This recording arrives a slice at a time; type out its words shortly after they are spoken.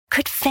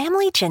Could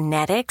family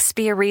genetics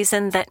be a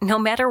reason that no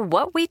matter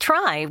what we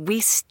try, we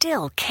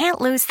still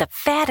can't lose the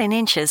fat and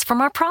inches from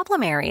our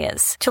problem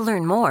areas? To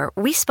learn more,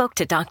 we spoke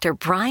to Dr.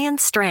 Brian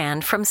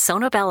Strand from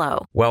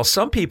Sonobello. While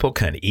some people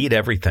can eat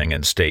everything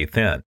and stay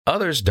thin,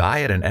 others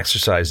diet and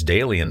exercise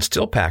daily and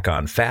still pack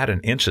on fat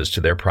and inches to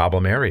their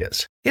problem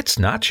areas. It's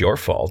not your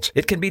fault.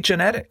 It can be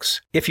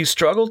genetics. If you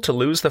struggle to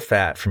lose the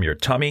fat from your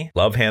tummy,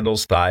 love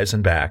handles, thighs,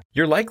 and back,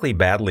 you're likely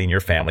battling your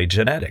family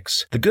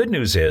genetics. The good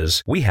news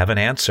is we have an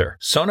answer.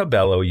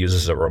 Sonobello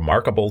uses a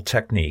remarkable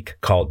technique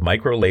called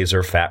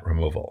microlaser fat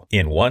removal.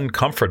 In one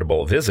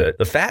comfortable visit,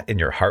 the fat in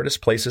your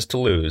hardest places to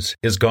lose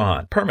is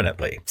gone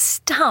permanently.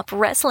 Stop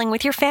wrestling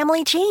with your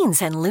family genes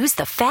and lose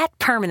the fat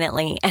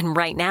permanently. And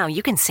right now,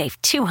 you can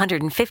save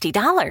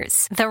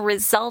 $250. The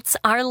results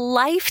are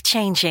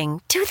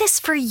life-changing. Do this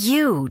for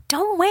you.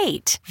 Don't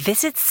wait.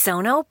 Visit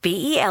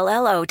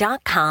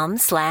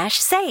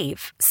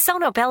sonobello.com/save.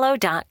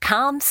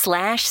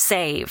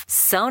 sonobello.com/save.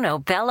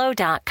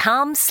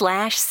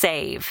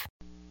 sonobello.com/save.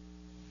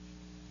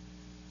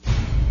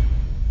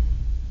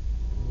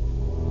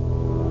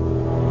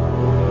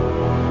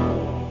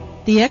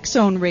 The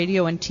X-Zone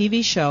radio and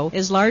TV show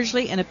is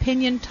largely an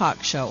opinion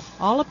talk show.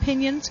 All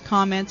opinions,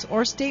 comments,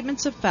 or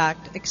statements of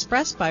fact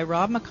expressed by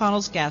Rob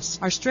McConnell's guests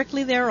are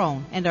strictly their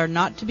own and are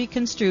not to be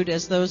construed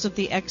as those of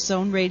the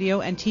X-Zone radio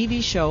and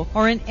TV show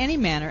or in any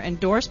manner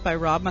endorsed by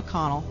Rob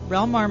McConnell,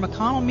 Relmar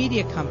McConnell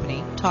Media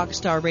Company,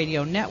 Talkstar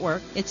Radio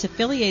Network, its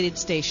affiliated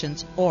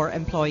stations, or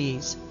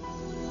employees.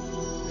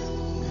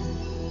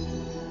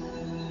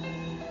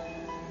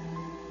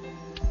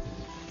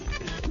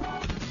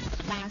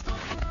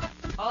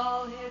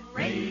 All Hit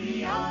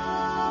Radio.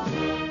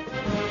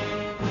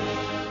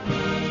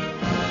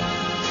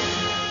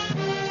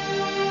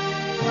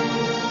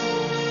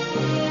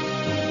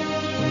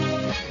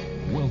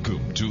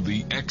 Welcome to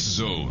the X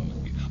Zone,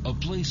 a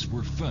place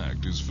where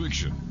fact is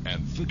fiction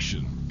and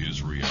fiction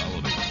is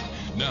reality.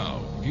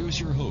 Now, here's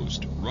your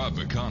host, Rob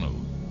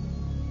McConnell.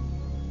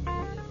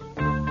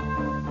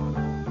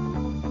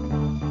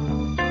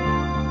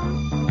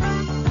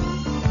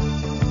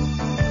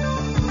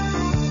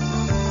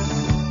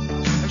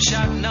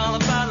 Shouting all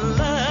about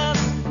love.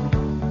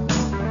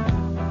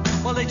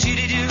 Well, they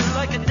treated you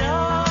like a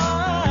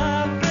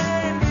dog,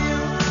 and you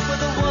were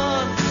the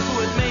one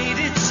who had made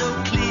it so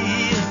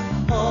clear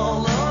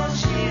all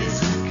those years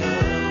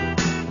ago.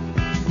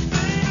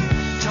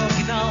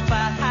 Talking all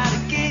about how to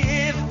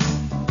give.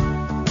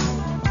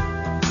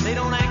 They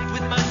don't act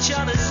with much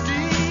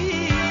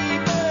honesty,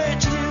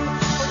 but you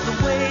put the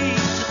way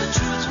to the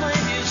truth when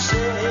you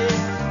say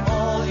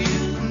all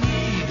you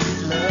need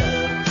is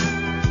love.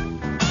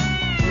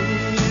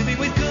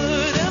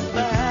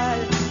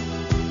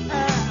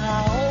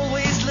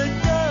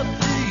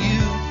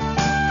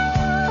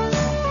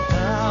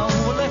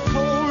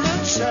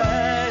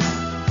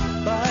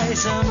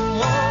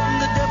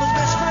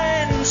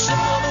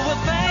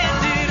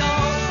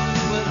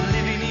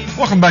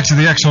 Welcome back to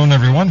the X-Zone,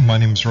 everyone. My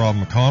name is Rob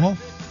McConnell,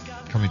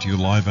 coming to you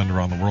live and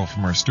around the world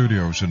from our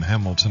studios in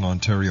Hamilton,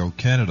 Ontario,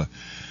 Canada.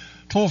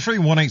 Toll free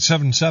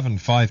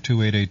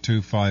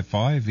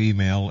 1-877-528-8255.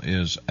 Email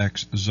is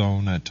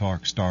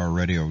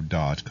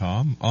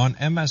xzone@talkstarradio.com. On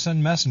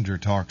MSN Messenger,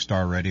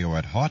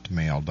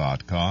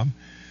 talkstarradio@hotmail.com.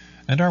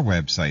 And our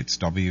websites,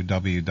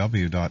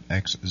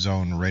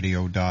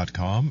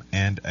 www.xzoneradio.com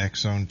and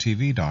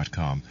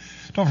xzonetv.com.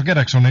 Don't forget,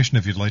 X-Zone Nation,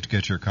 if you'd like to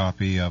get your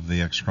copy of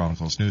the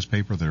X-Chronicles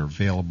newspaper, they're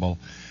available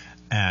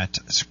at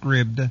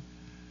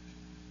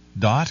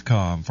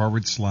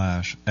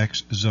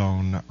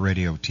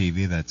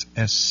scribd.com/X-Zone-Radio-TV. That's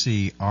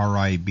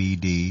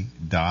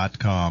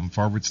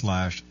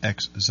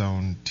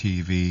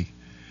SCRIBD.com/X-Zone-TV.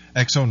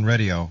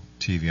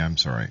 X-Zone-Radio-TV, I'm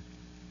sorry.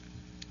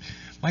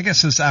 My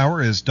guest this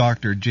hour is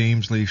Dr.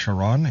 James Lee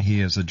CHORON.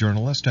 He is a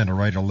journalist and a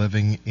writer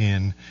living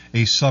in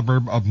a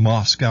suburb of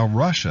Moscow,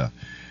 Russia.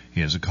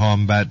 He is a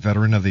combat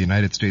veteran of the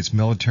United States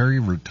military,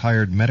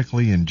 retired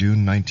medically in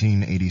June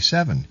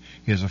 1987.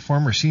 He is a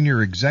former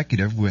senior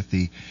executive with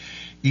the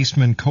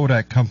Eastman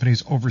Kodak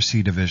Company's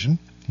Overseas Division.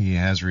 He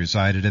has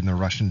resided in the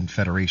Russian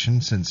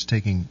Federation since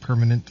taking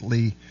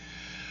permanently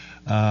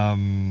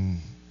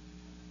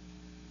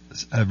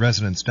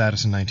resident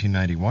status in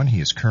 1991. He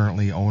is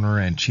currently owner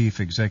and chief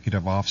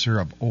executive officer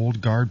of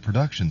Old Guard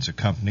Productions, a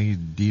company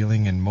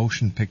dealing in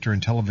motion picture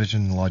and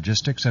television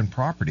logistics and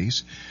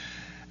properties,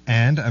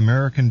 and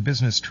American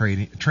Business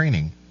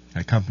Training,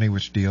 a company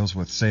which deals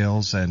with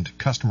sales and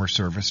customer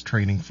service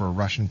training for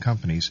Russian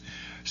companies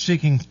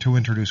seeking to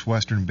introduce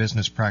Western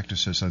business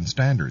practices and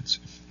standards.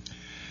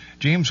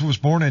 James was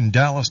born in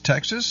Dallas,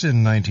 Texas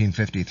in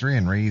 1953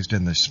 and raised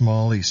in the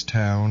small east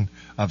town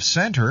of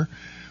Center,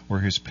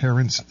 where his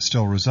parents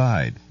still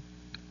reside.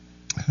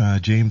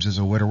 James is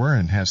a widower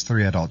and has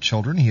 3 adult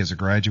children. He is a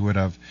graduate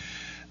of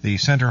the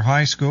Center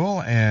High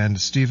School and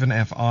Stephen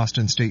F.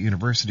 Austin State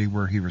University,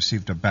 where he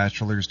received a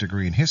bachelor's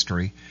degree in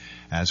history,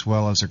 as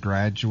well as a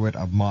graduate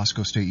of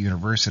Moscow State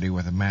University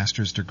with a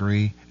master's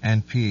degree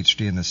and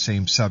PhD in the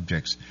same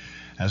subjects.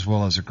 as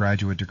well as a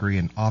graduate degree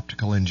in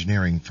optical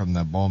engineering from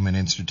the Bowman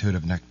Institute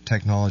of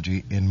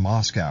Technology in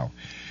Moscow.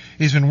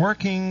 He's been a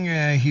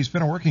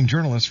working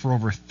journalist for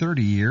over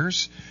 30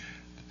 years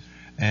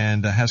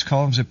and has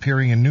columns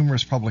appearing in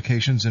numerous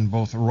publications in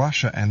both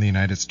Russia and the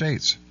United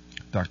States.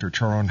 Dr.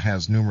 CHORON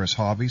has numerous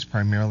hobbies,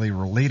 primarily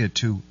related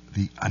to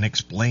the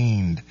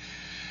unexplained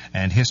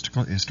and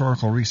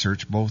historical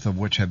research, both of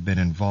which have been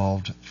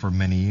involved for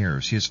many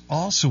years. He is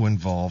also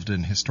involved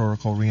in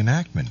historical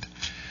reenactment.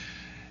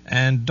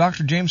 And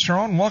Dr. James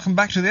CHORON, welcome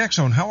back to the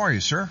X-Zone. How are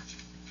you, sir?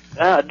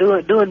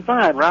 Doing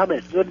fine, Rob.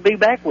 It's good to be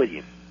back with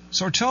you.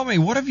 So tell me,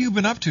 what have you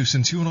been up to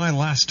since you and I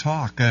last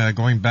talked,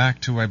 going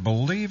back to, I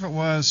believe it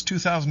was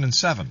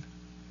 2007?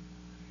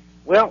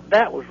 Well,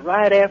 that was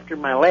right after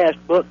my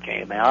last book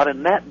came out,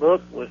 and that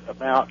book was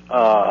about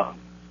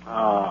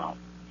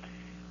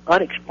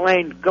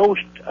unexplained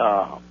ghost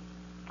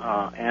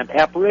and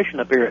apparition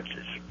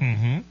appearances.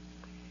 Mm-hmm.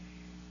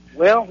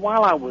 Well,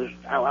 while I was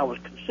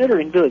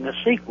considering doing a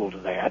sequel to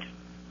that,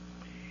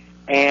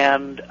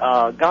 and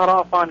got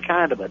off on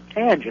kind of a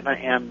tangent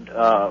and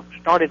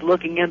started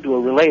looking into a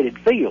related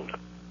field.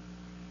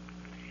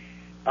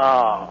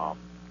 So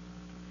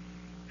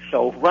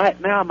right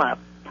now my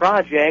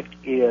project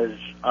is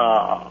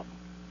a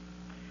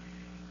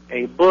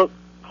book,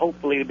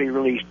 hopefully to be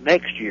released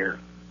next year.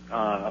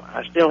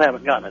 I still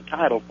haven't gotten a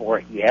title for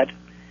it yet,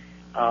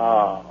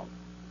 on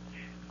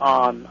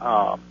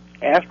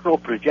astral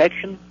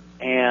projection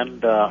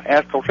and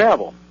astral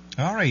travel.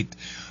 All right.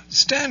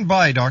 Stand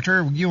by,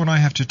 Doctor. You and I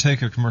have to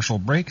take a commercial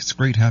break. It's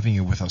great having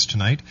you with us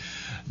tonight.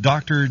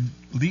 Dr.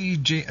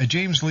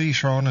 James Lee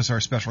CHORON is our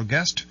special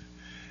guest,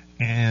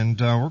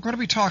 and we're going to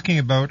be talking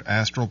about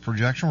astral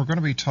projection. We're going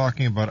to be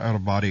talking about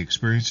out-of-body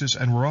experiences,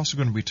 and we're also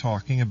going to be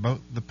talking about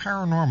the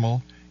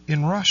paranormal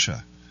in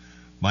Russia.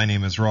 My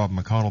name is Rob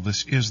McConnell.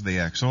 This is the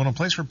X-Zone, a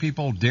place where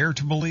people dare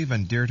to believe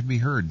and dare to be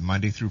heard,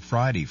 Monday through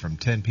Friday from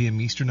 10 p.m.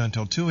 Eastern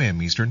until 2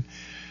 a.m. Eastern.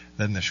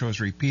 Then the show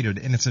is repeated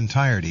in its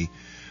entirety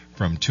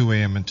from 2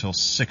 a.m. until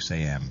 6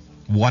 a.m.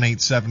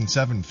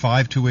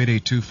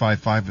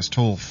 1-877-528-8255 is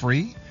toll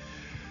free.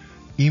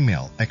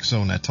 Email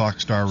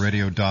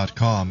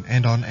xzone@talkstarradio.com,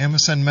 and on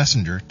MSN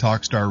Messenger,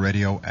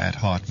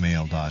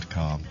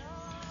 talkstarradio@hotmail.com.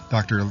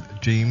 Dr.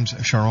 James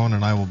CHORON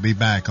and I will be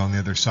back on the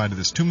other side of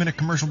this 2-minute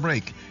commercial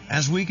break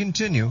as we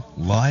continue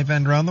live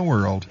and around the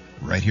world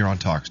right here on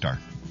Talkstar.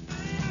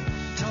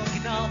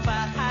 Talking all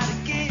about how to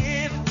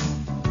give.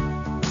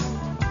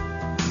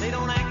 They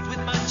don't act with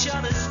much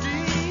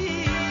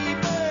honesty,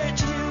 but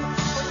you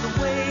put the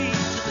way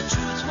to the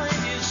truth when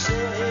you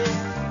say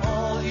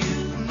all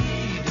you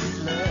need is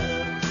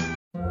love.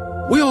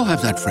 We all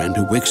have that friend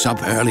who wakes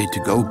up early to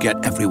go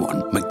get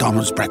everyone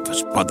McDonald's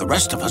breakfast, while the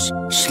rest of us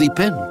sleep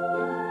in.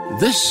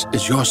 This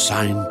is your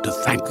sign to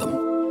thank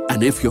them.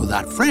 And if you're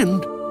that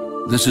friend,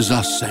 this is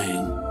us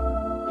saying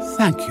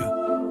thank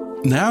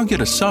you. Now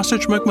get a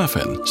sausage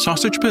McMuffin,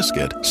 sausage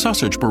biscuit,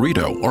 sausage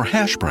burrito, or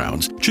hash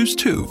browns. Choose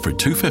 2 for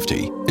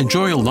 $2.50.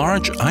 Enjoy a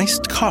large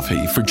iced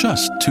coffee for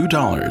just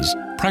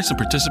 $2. Price and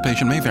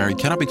participation may vary.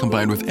 Cannot be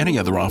combined with any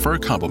other offer or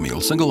combo meal.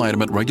 Single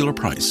item at regular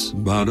price.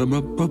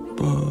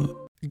 Ba-da-ba-ba-ba.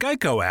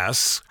 Geico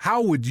asks,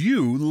 how would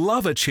you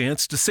love a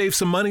chance to save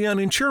some money on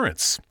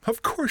insurance?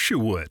 Of course you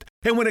would.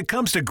 And when it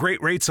comes to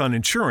great rates on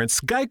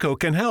insurance, Geico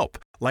can help.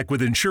 Like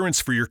with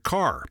insurance for your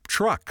car,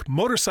 truck,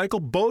 motorcycle,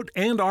 boat,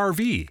 and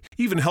RV.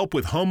 Even help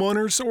with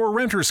homeowners or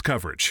renters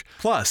coverage.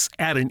 Plus,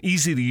 add an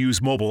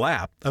easy-to-use mobile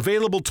app,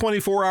 available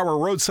 24-hour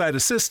roadside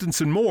assistance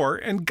and more,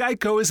 and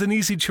Geico is an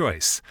easy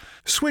choice.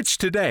 Switch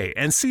today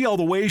and see all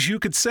the ways you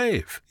could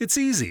save. It's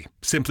easy.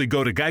 Simply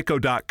go to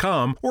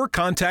geico.com or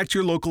contact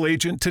your local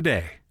agent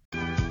today.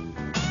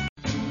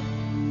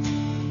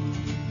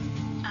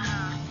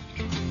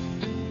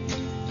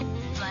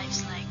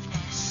 Life's like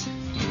this.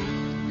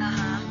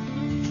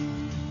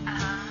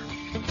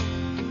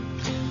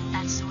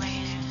 That's the way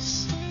it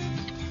is.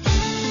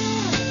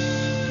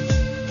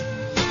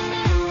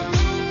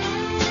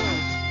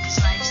 'Cause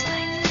life's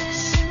like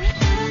this.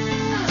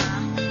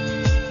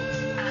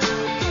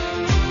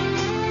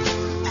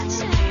 That's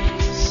the way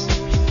it is.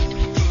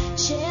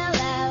 Chill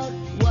out,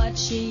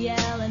 what you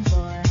yelling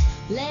for?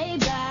 Lay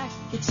back,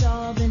 it's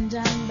all been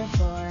done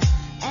before.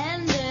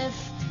 And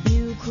if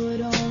you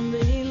could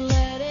only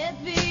let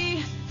it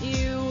be,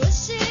 you would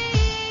see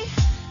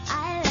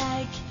I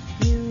like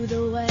you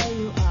the way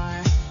you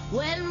are.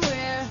 When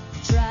we're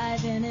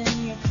driving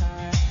in your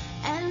car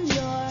and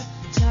you're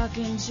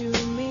talking to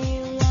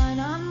me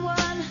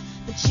one-on-one,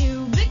 but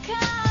you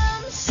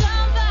become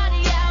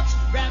somebody else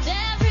around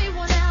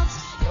everyone else.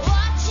 You're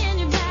watching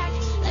your back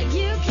like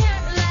you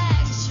can't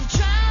relax.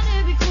 You're trying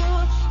to be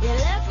cool, you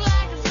look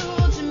like a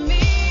fool to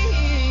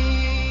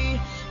me.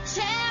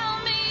 Tell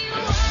me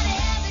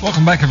what.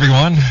 Welcome back,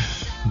 everyone.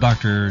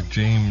 Dr.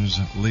 James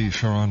Lee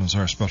CHORON is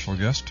our special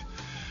guest.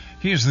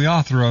 He is the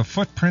author of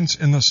Footprints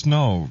in the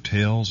Snow,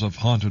 Tales of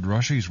Haunted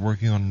Russia. He's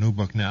working on a new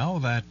book now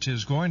that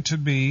is going to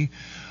be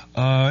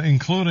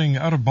including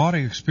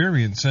out-of-body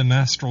experience and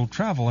astral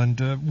travel. And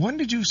when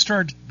did you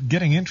start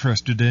getting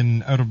interested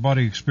in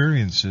out-of-body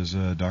experiences,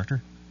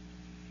 Doctor?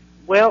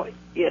 Well,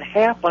 it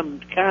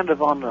happened kind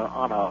of on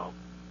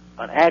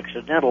an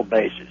accidental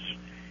basis.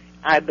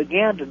 I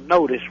began to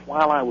notice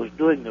while I was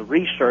doing the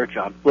research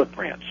on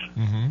footprints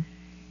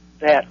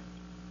that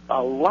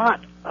a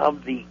lot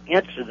of the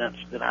incidents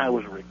that I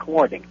was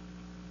recording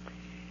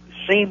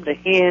seemed to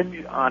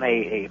hinge on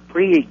a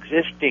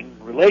pre-existing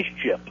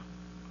relationship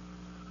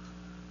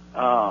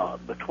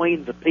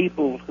between the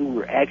people who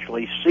were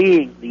actually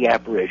seeing the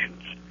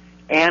apparitions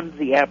and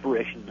the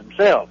apparition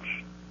themselves.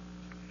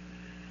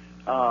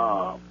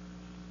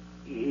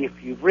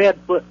 If you've read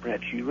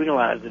Footprints, you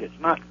realize that it's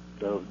not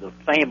the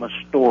famous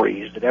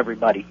stories that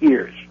everybody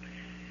hears.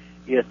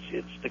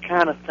 It's the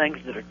kind of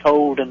things that are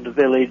told in the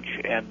village,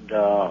 and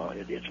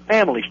it's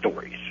family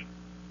stories.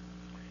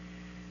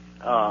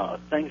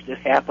 Things that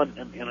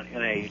happen in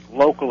a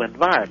local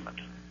environment.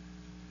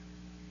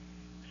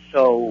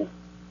 So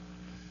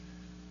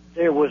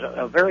there was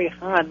a very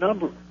high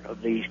number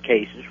of these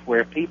cases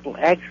where people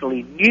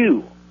actually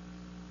knew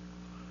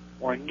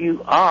or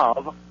knew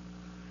of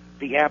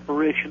the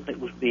apparition that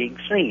was being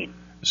seen.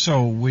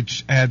 So,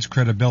 which adds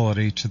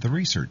credibility to the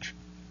research.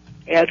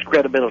 Adds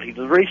credibility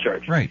to the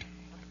research. Right.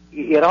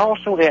 It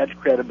also adds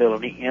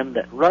credibility in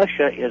that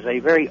Russia is a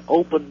very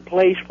open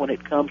place when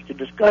it comes to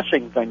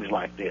discussing things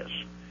like this.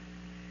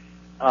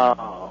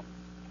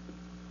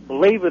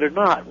 Believe it or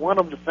not, one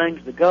of the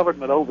things the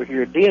government over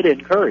here did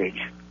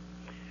encourage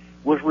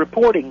was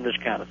reporting this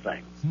kind of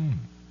thing.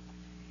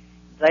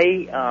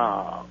 They,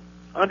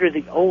 under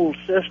the old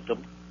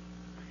system,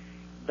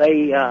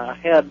 they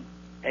had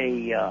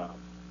a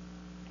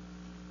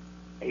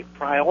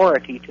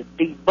priority to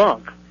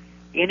debunk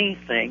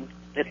anything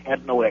that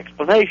had no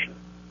explanation.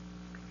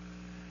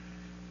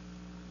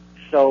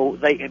 So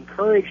they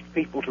encouraged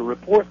people to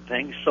report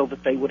things so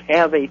that they would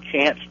have a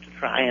chance to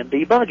try and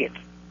debug it.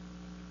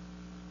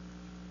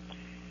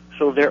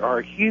 So there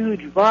are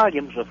huge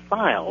volumes of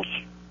files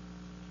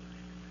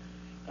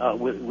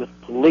with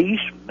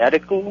police,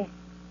 medical,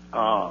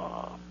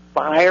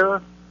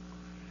 fire,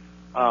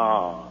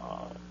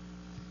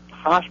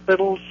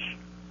 hospitals,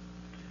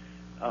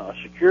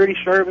 security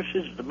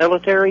services, the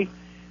military,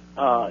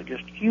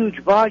 just huge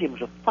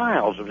volumes of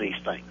files of these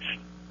things.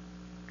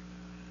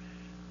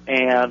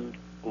 And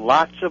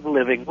lots of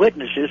living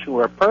witnesses who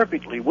are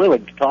perfectly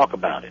willing to talk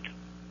about it.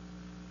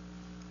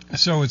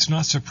 So it's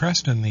not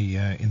suppressed in the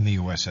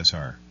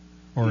USSR,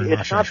 or in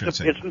Russia, I should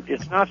say.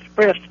 It's not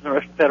suppressed in the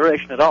Russian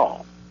Federation at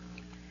all.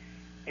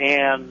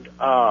 And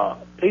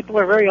people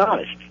are very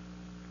honest.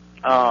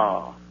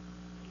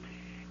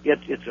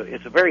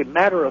 It's a very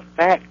matter of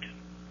fact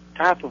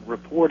type of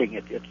reporting.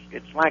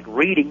 It's like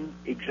reading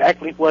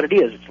exactly what it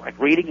is. It's like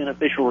reading an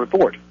official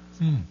report.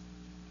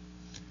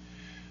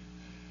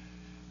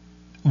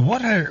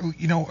 What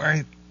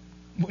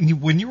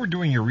when you were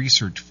doing your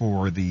research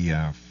for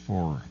the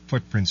for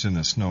Footprints in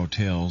the Snow,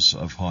 Tales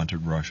of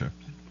Haunted Russia,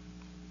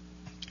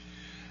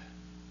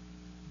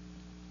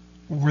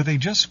 were they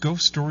just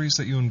ghost stories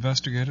that you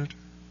investigated?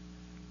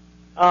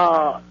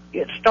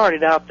 It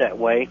started out that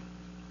way.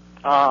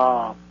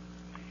 The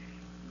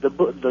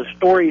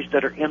stories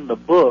that are in the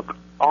book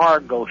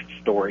are ghost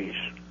stories.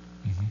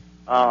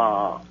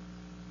 But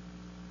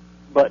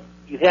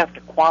you have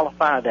to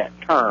qualify that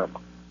term.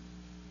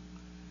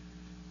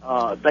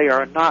 They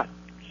are not,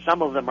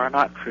 some of them are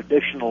not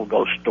traditional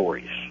ghost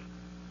stories.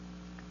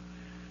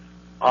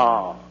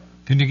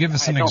 Can you give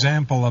us an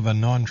example of a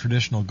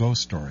non-traditional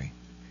ghost story?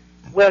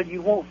 Well,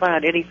 you won't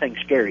find anything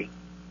scary.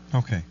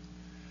 Okay.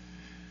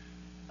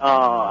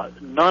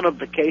 None of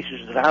the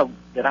cases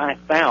that I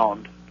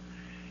found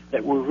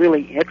that were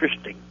really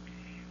interesting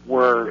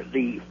were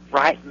the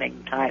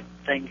frightening type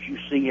things you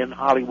see in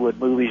Hollywood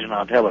movies and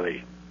on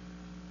television.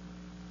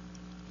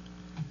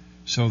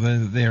 So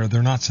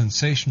they're not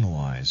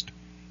sensationalized.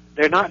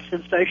 They're not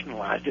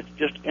sensationalized. It's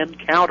just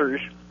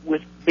encounters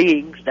with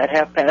beings that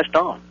have passed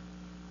on.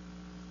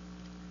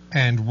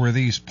 And were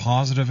these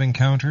positive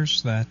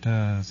encounters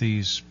that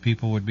these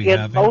people would be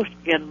having?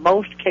 In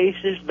most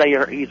cases, they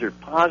are either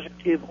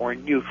positive or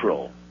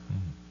neutral.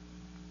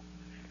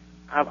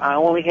 I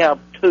only have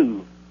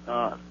three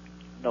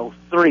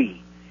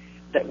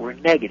that were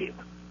negative.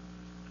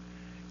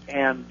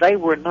 And they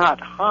were not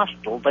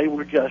hostile, they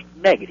were just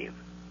negative.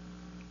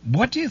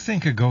 What do you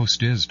think a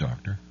ghost is,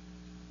 Doctor?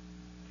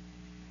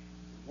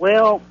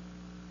 Well,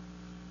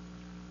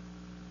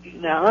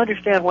 now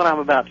understand what I'm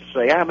about to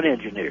say. I'm an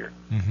engineer.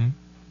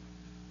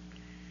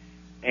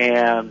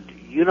 And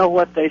you know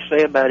what they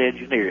say about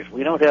engineers.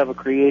 We don't have a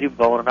creative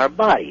bone in our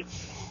body.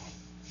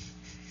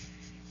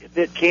 If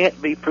it can't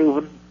be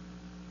proven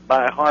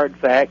by hard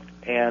fact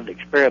and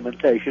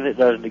experimentation, it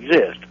doesn't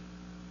exist.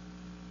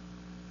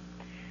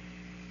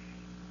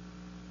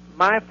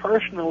 My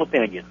personal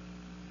opinion,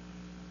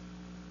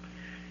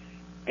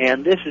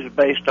 and this is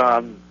based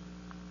on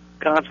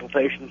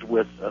consultations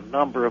with a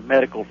number of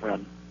medical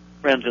friends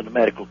in the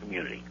medical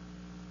community.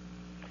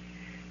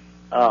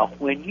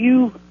 When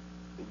you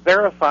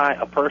verify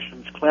a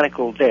person's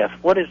clinical death,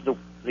 what is the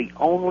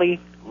only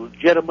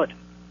legitimate,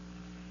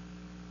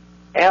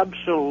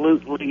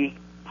 absolutely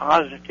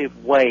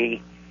positive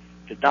way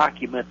to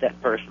document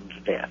that person's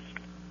death?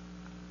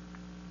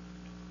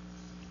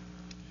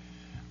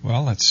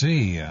 Well, let's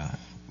see.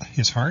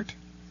 His heart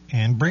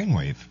and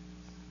brainwave.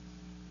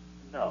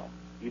 No.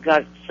 You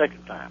got it the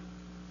second time.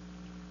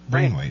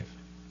 Brainwave.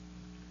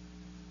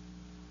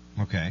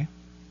 Okay.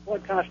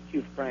 What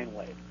constitutes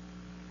brainwave?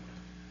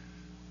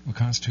 What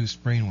constitutes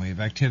brainwave?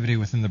 Activity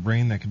within the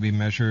brain that can be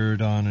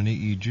measured on an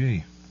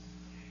EEG.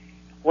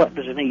 What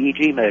does an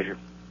EEG measure?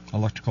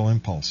 Electrical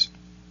impulse.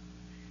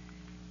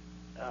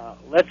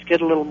 Let's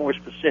get a little more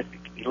specific.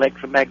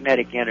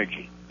 Electromagnetic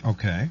energy.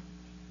 Okay.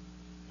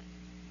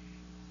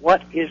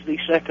 What is the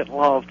second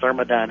law of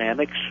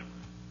thermodynamics?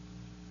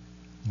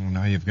 Well,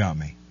 now you've got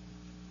me.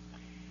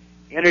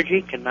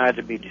 Energy can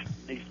neither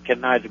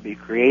be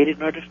created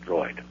nor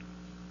destroyed.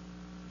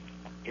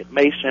 It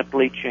may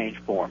simply change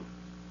form.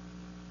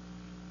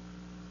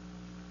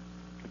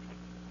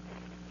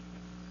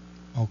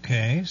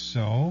 Okay,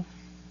 so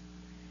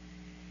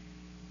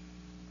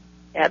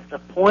at the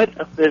point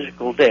of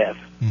physical death,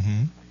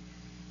 mm-hmm.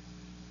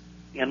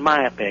 in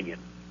my opinion,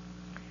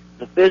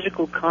 the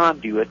physical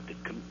conduit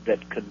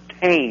that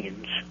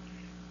contains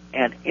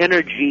an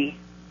energy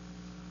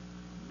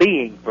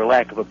being, for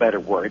lack of a better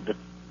word,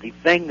 the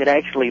thing that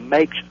actually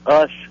makes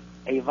us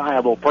a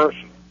viable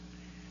person,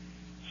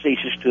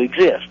 ceases to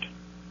exist.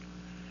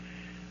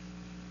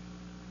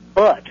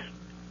 But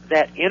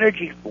that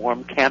energy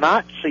form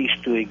cannot cease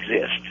to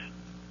exist.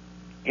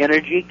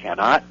 Energy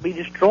cannot be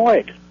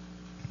destroyed.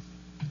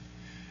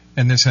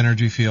 And this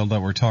energy field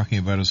that we're talking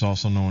about is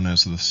also known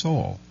as the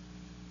soul.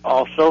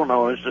 Also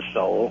known as the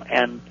soul,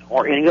 and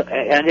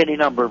any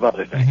number of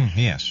other things. Mm-hmm,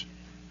 yes.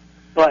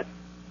 But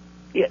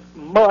it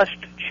must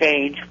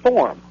change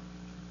form.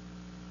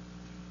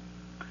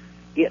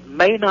 It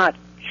may not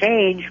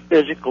change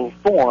physical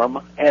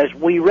form as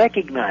we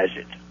recognize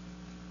it.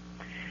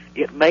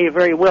 It may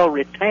very well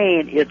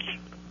retain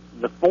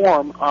the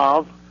form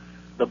of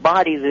the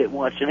body that it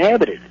once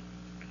inhabited,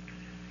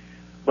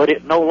 but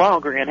it no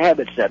longer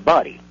inhabits that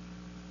body.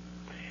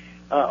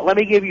 Let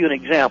me give you an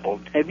example.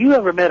 Have you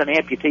ever met an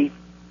amputee?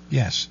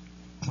 Yes.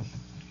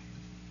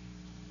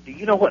 Do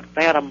you know what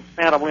phantom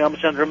limb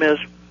syndrome is?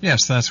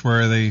 Yes, that's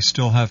where they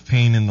still have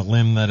pain in the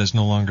limb that is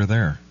no longer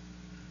there.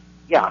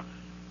 Yeah,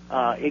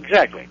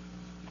 exactly.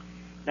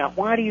 Now,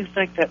 why do you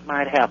think that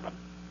might happen?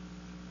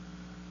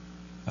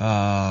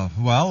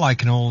 Well, I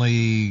can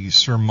only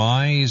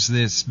surmise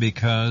this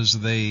because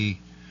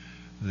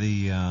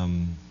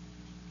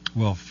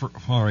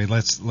all right,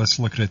 let's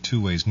look at it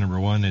two ways. Number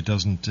one,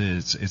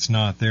 it's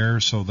not there,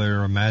 so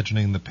they're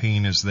imagining the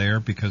pain is there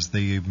because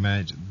the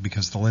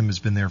limb has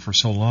been there for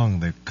so long.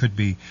 There could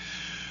be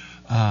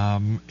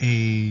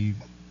a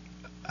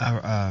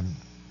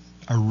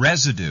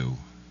residue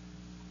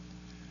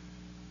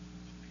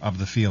of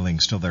the feeling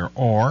still there,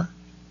 or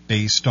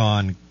based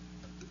on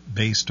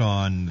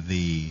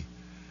the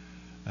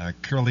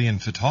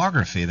Kirlian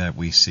photography that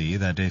we see,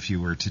 that if you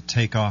were to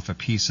take off a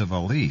piece of a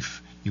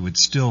leaf, you would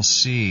still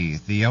see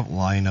the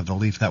outline of the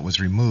leaf that was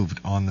removed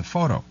on the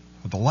photo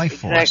of the life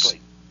force.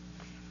 Exactly.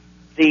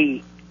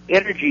 The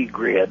energy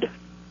grid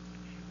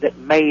that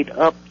made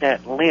up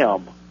that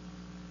limb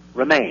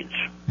remains.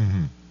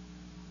 Mm-hmm.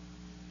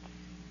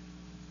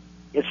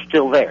 It's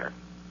still there.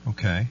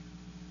 Okay.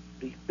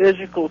 The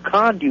physical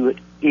conduit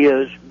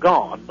is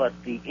gone, but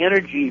the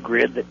energy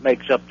grid that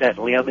makes up that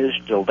limb is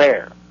still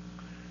there.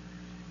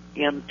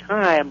 In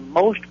time,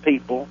 most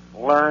people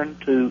learn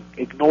to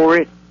ignore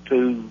it,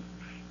 to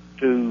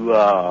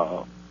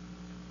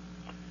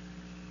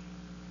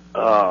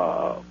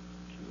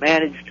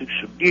manage to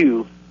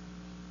subdue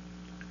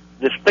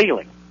this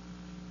feeling.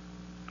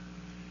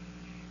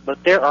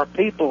 But there are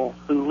people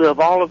who live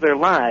all of their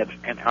lives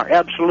and are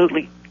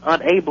absolutely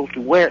unable to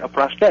wear a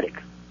prosthetic,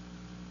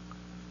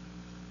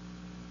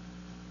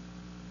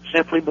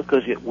 simply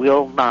because it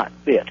will not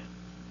fit,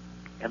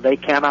 and they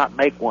cannot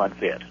make one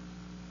fit.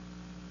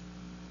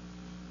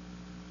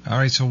 All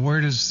right, so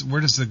where does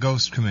the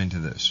ghost come into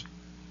this?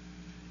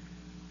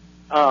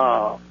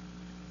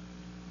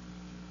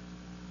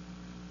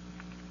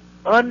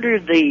 Under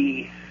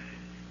the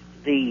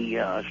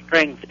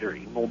string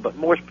theory, but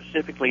more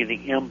specifically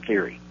the M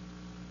theory,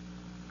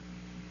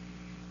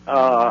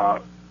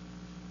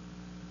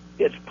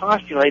 it's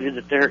postulated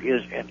that there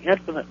is an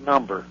infinite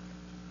number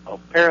of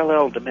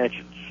parallel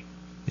dimensions.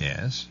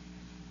 Yes.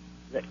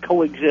 That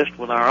coexist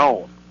with our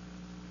own.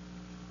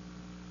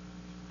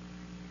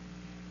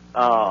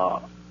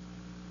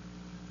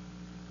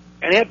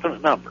 An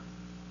infinite number.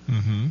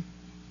 Mm-hmm.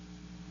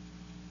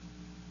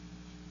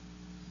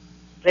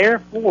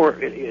 Therefore,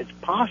 it's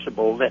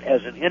possible that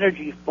as an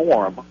energy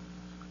form,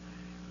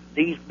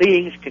 these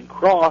beings can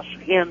cross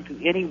into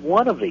any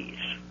one of these.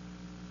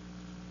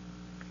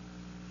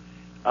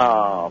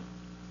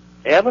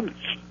 Evidence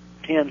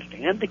tends to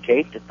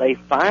indicate that they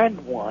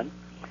find one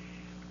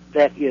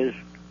that is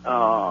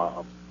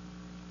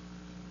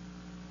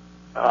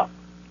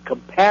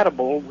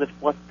compatible with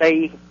what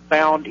they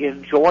found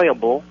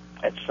enjoyable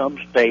at some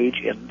stage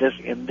in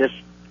this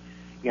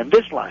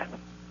life.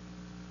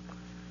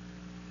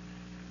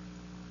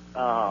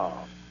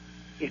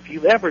 if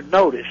you've ever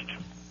noticed,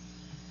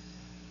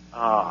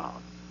 a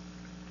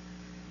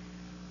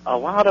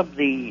lot of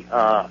the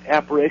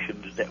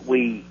apparitions that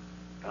we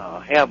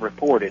have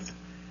reported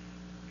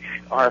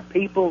are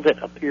people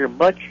that appear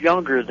much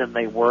younger than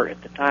they were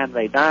at the time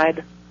they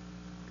died,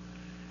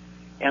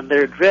 and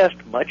they're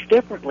dressed much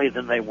differently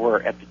than they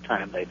were at the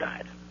time they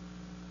died.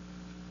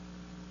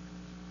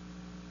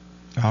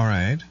 All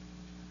right.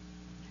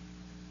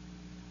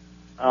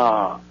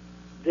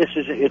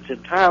 It's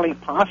entirely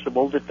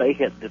possible that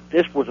that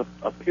this was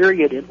a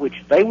period in which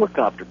they were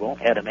comfortable,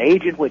 at an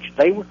age in which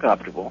they were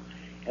comfortable,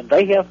 and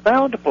they have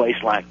found a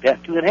place like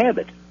that to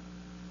inhabit,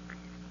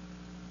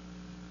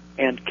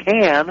 and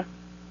can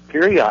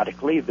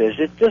periodically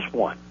visit this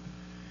one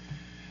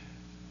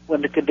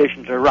when the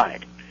conditions are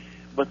right.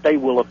 But they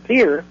will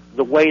appear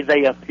the way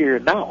they appear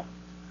now.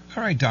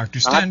 All right, Doctor,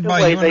 stand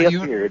by.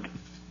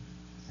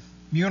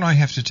 You and I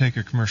have to take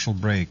a commercial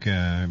break.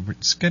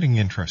 It's getting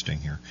interesting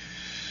here.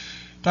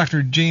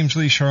 Dr. James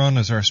Lee CHORON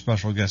is our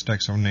special guest,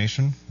 X-Zone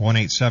Nation.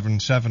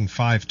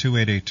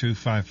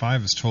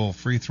 1-877-528-8255 is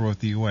toll-free throughout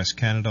the U.S.,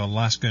 Canada,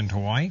 Alaska, and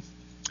Hawaii.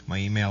 My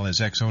email is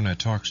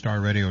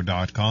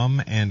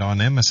xzone@talkstarradio.com, and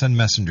on MSN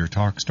Messenger,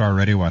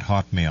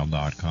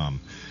 talkstarradio@hotmail.com.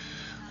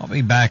 I'll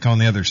be back on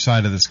the other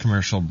side of this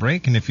commercial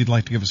break, and if you'd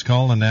like to give us a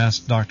call and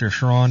ask Dr.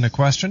 CHORON a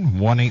question,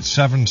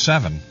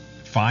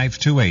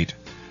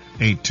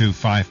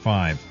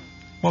 1-877-528-8255.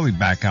 We'll be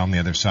back on the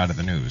other side of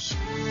the news.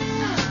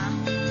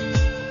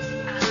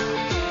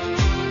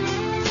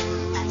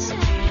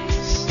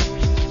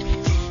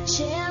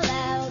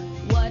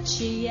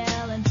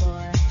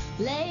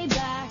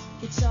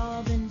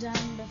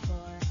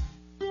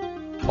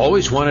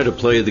 Always wanted to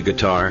play the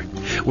guitar?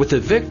 With the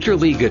Victor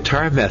Lee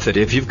Guitar Method,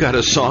 if you've got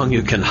a song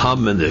you can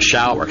hum in the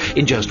shower,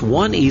 in just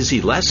one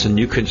easy lesson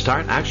you can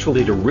start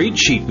actually to read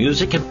sheet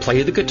music and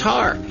play the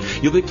guitar.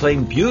 You'll be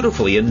playing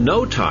beautifully in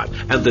no time,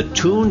 and the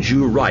tunes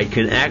you write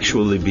can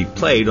actually be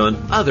played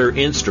on other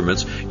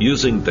instruments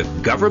using the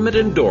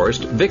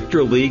government-endorsed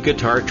Victor Lee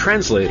Guitar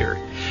Translator.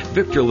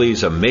 Victor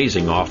Lee's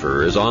amazing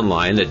offer is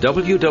online at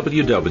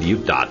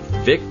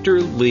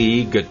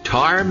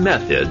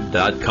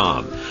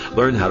www.victorleeguitarmethod.com.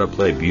 Learn how to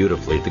play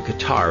beautifully the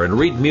guitar and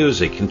read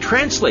music and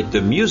translate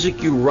the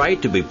music you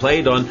write to be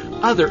played on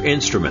other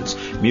instruments.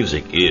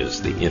 Music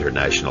is the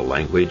international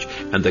language,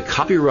 and the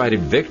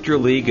copyrighted Victor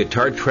Lee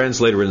Guitar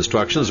Translator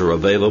instructions are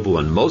available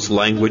in most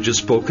languages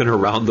spoken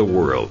around the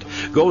world.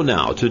 Go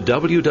now to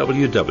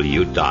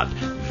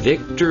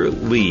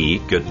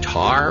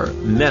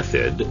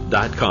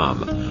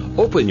www.victorleeguitarmethod.com.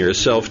 Open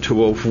yourself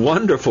to a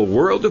wonderful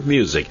world of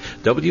music.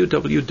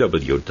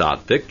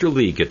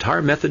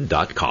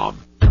 www.victorleeguitarmethod.com.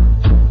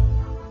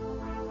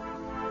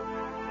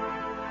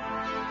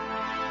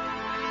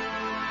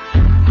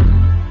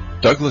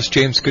 Douglas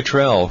James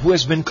Cottrell, who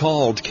has been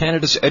called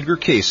Canada's Edgar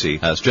Casey,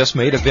 has just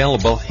made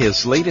available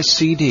his latest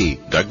CD,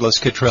 Douglas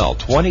Cottrell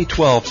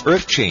 2012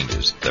 Earth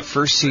Changes, the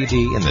first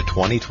CD in the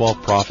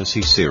 2012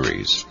 Prophecy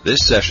series.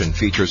 This session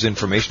features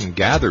information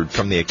gathered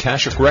from the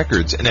Akashic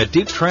Records in a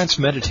deep trance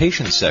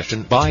meditation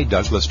session by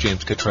Douglas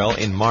James Cottrell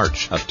in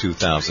March of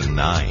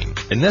 2009.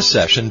 In this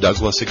session,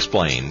 Douglas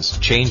explains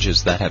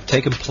changes that have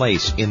taken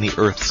place in the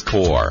Earth's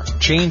core,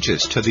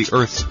 changes to the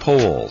Earth's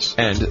poles,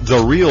 and the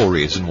real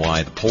reason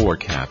why the polar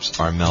caps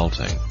are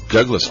melting.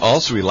 Douglas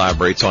also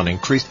elaborates on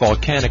increased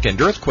volcanic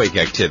and earthquake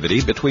activity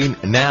between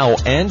now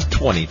and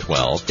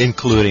 2012,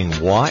 including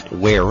what,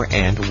 where,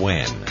 and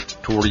when.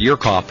 To order your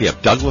copy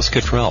of Douglas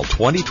Cottrell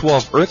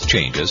 2012 Earth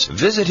Changes,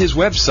 visit his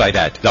website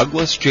at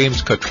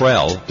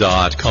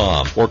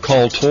douglasjamescottrell.com or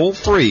call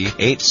toll-free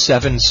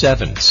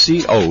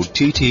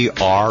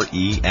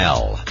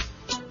 877-COTTREL.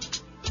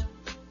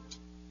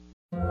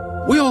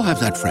 We all have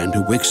that friend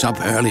who wakes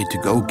up early to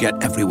go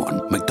get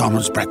everyone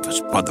McDonald's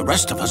breakfast, while the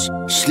rest of us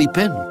sleep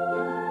in.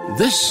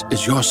 This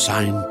is your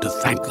sign to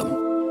thank them.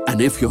 And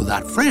if you're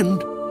that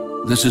friend,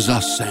 this is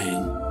us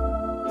saying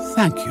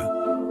thank you.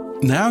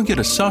 Now get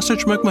a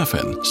sausage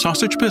McMuffin,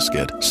 sausage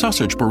biscuit,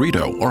 sausage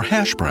burrito, or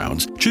hash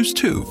browns. Choose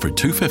 2 for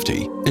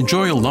 $2.50.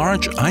 Enjoy a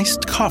large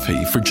iced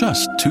coffee for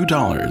just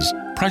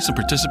 $2. Price and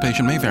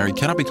participation may vary.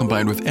 Cannot be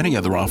combined with any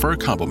other offer or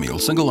combo meal.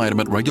 Single item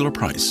at regular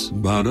price.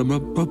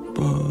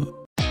 Ba-da-ba-ba-ba.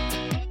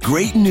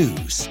 Great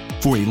news!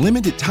 For a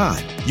limited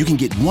time, you can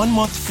get 1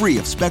 month free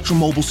of Spectrum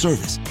Mobile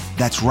service.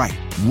 That's right,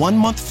 1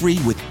 month free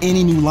with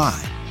any new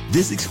line.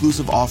 This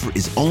exclusive offer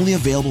is only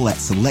available at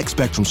select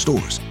Spectrum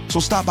stores, so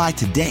stop by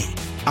today.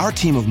 Our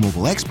team of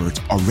mobile experts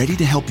are ready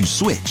to help you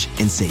switch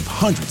and save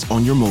hundreds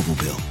on your mobile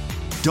bill.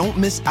 Don't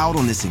miss out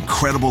on this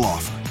incredible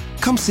offer.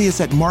 Come see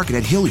us at Market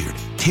at Hilliard,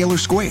 Taylor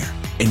Square,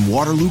 and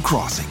Waterloo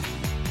Crossing.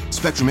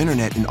 Spectrum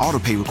Internet and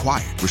autopay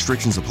required.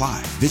 Restrictions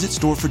apply. Visit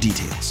store for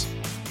details.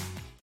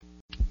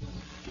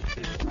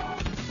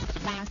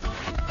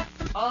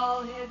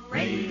 All Hit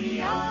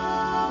Radio.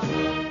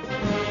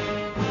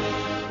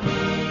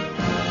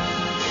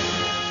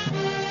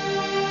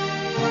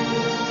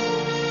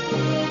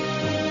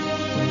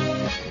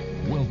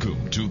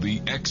 Welcome to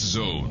the X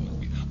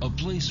Zone, a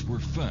place where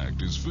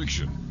fact is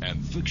fiction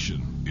and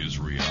fiction is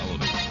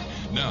reality.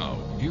 Now,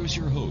 here's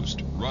your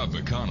host, Rob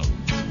McConnell.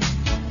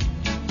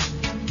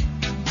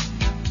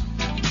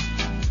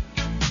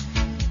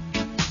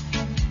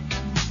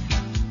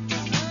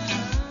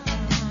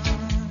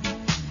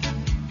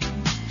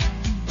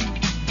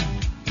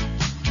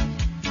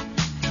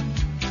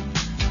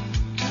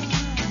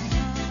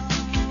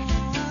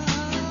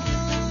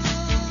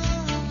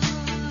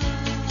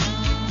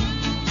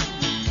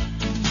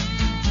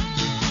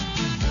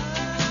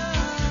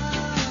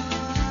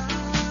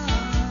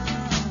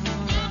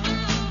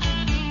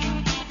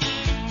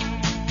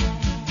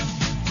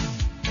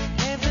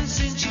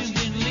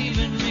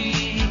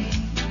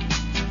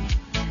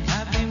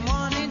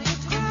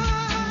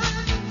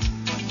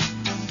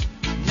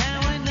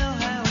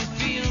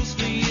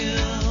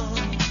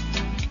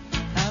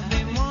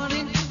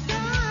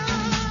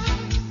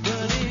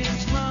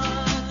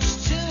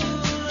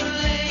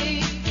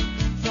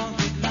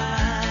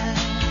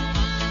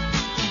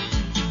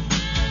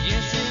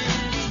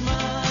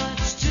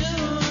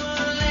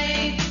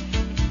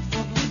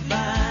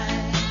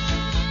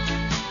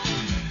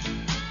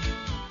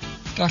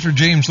 Dr.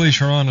 James Lee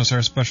CHORON is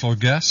our special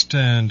guest,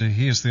 and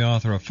he is the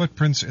author of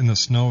Footprints in the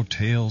Snow,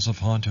 Tales of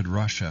Haunted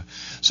Russia.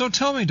 So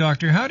tell me,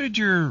 Doctor, how did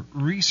your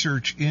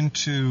research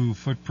into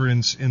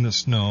Footprints in the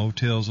Snow,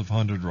 Tales of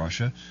Haunted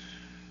Russia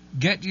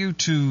get you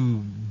to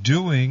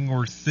doing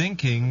or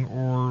thinking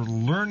or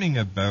learning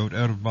about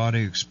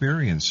out-of-body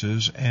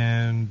experiences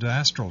and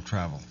astral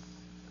travel?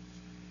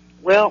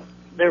 Well,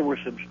 there were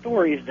some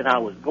stories that I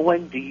was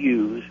going to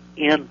use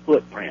in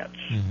Footprints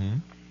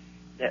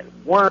that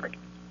weren't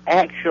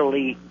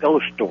actually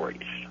ghost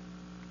stories.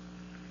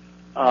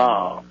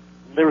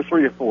 There were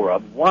 3 or 4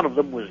 of them. One of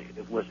them was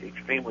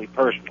extremely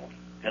personal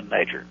in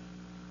nature.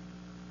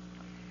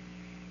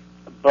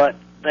 But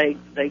they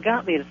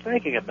got me to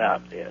thinking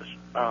about this.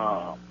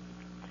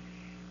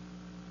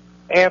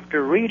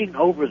 After reading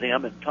over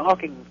them and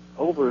talking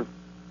over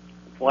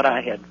what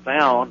I had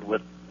found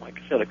with, like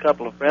I said, a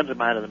couple of friends of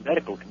mine in the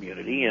medical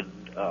community, and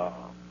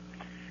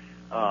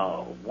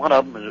one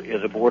of them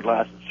is a board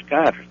licensed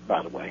psychiatrist,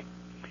 by the way.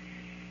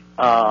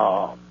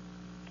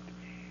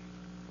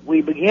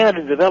 We began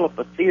to develop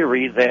a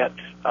theory that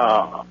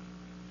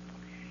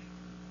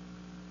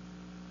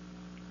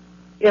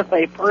if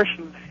a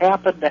person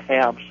happened to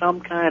have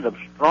some kind of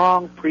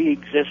strong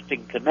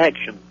pre-existing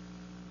connection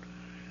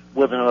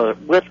with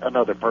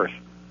another person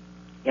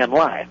in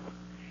life,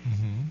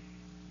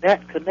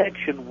 that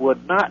connection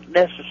would not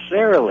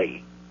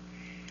necessarily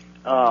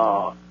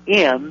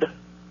end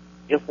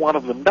if one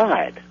of them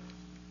died.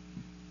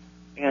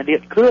 And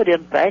it could,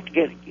 in fact,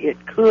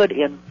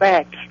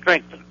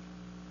 strengthen.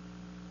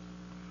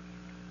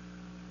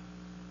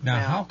 Now,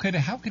 how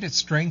could it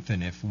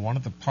strengthen if one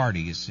of the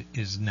parties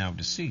is now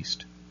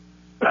deceased?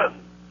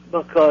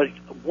 Because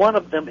one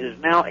of them is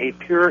now a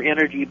pure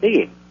energy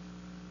being.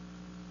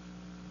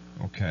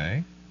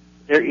 Okay.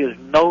 There is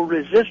no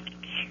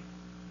resistance.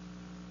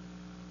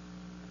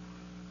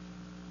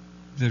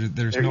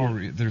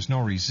 There's no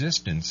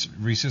resistance.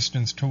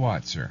 Resistance to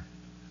what, sir?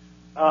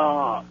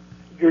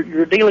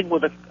 You're dealing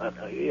with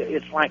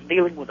it's like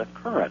dealing with a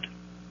current.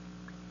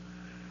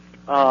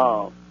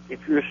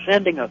 If you're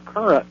sending a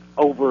current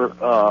over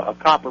a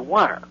copper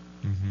wire,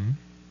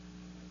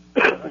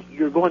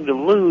 you're going to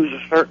lose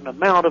a certain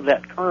amount of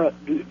that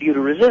current due to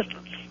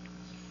resistance.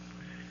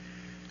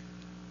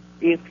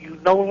 If you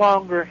no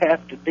longer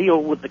have to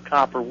deal with the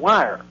copper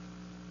wire,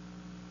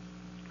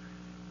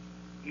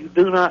 you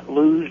do not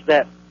lose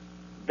that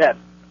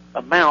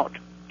amount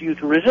due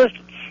to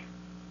resistance.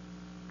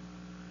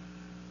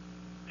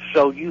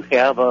 So you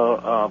have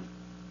a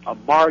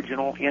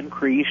marginal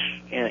increase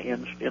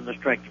in the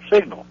strength of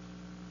signal.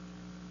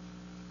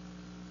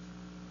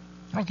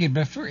 Okay,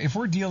 but if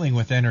we're dealing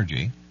with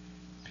energy,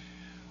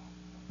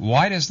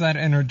 why does that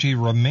energy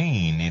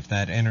remain if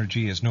that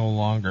energy is no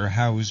longer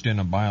housed in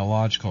a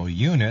biological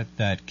unit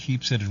that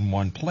keeps it in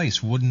one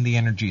place? Wouldn't the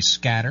energy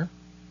scatter?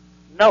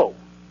 No.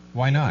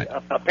 Why not?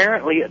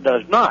 Apparently it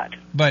does not.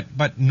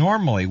 But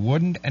normally,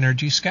 wouldn't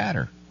energy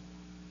scatter?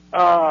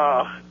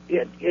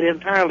 It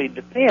entirely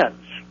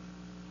depends.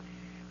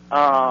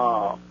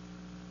 On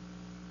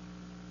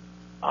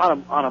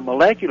a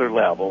molecular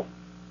level,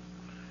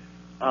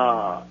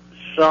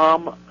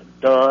 some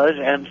does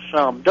and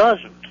some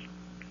doesn't.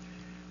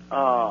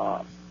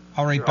 All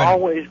right, you're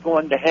always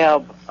going to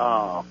have.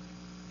 How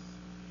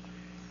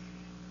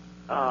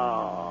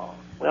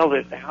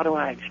do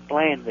I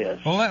explain this?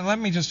 Well, let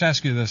me just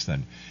ask you this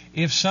then: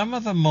 if some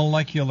of the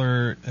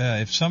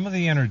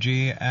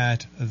energy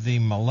at the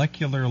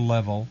molecular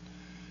level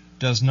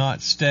does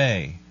not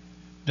stay,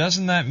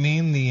 doesn't that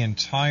mean the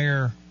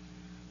entire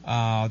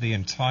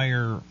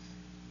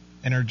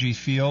energy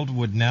field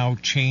would now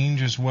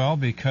change as well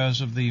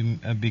because of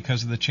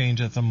the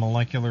change at the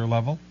molecular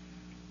level?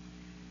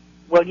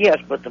 Well, yes,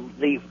 but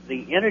the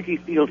energy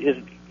field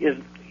is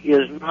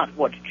not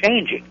what's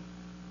changing.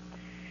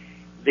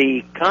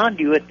 The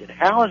conduit that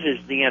houses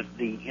the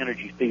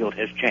energy field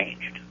has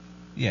changed.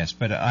 Yes,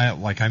 but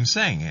I'm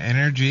saying,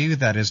 energy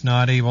that is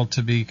not able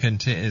to be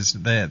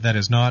that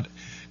is not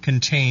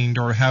contained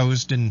or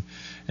housed in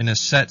a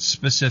set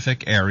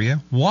specific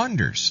area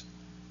wanders.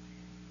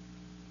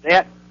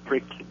 That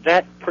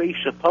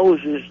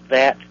presupposes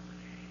that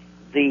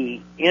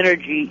the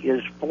energy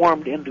is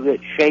formed into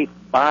its shape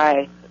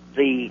by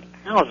the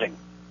housing.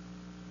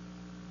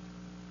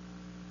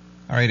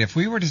 All right, if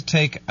we were to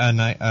take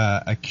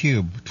a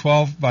cube,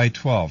 12 by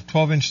 12,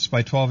 12 inches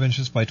by 12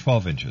 inches by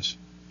 12 inches.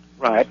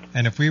 Right.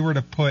 And if we were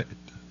to put,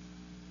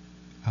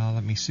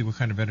 let me see, what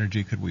kind of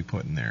energy could we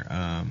put in there?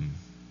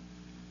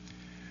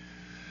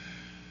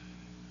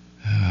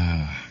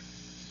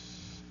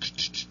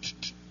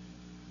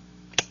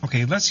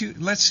 Okay, let's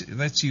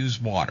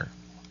use water.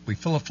 We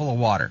fill it full of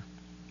water.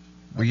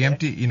 We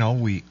empty,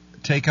 we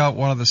take out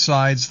one of the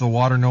sides. The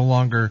water no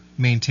longer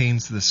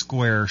maintains the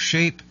square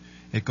shape.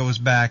 It goes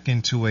back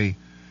into a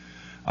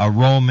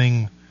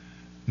roaming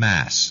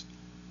mass.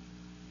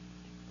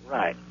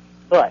 Right.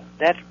 But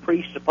that's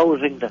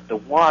presupposing that the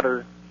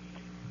water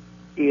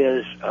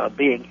is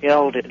being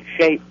held in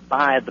shape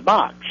by the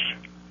box.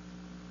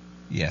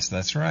 Yes,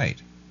 that's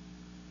right.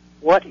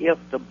 What if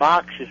the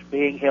box is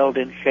being held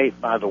in shape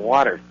by the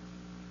water?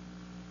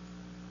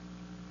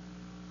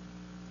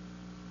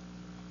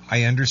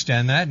 I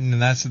understand that,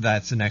 and that's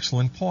an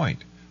excellent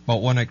point.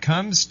 But when it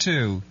comes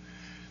to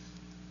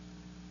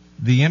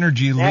the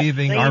energy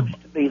leaving our...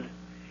 seems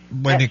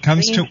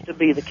to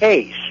be the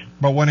case.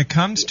 But when it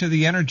comes to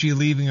the energy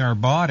leaving our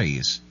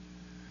bodies,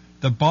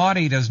 the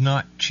body does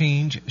not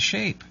change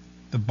shape.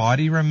 The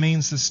body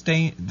remains the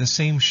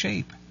same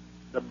shape.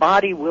 The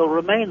body will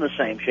remain the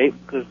same shape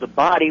because the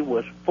body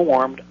was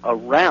formed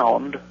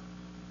around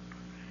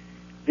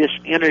this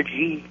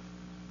energy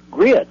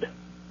grid.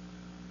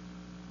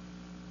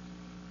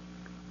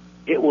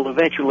 It will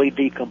eventually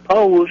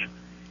decompose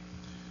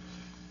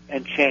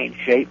and change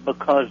shape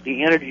because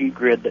the energy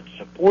grid that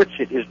supports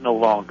it is no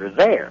longer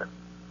there.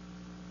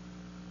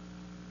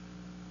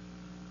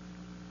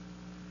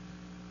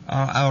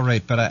 All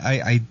right, but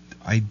I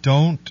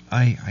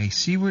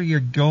see where you're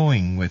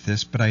going with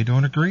this, but I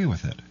don't agree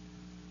with it.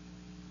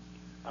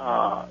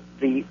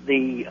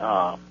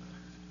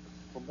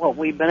 From what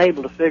we've been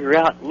able to figure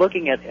out,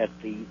 looking at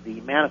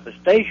the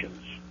manifestations,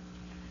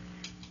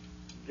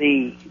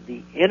 the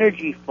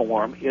energy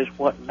form is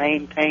what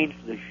maintains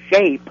the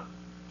shape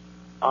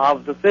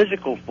of the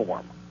physical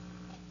form,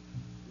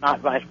 not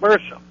vice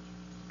versa.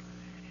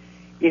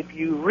 If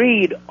you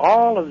read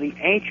all of the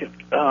ancient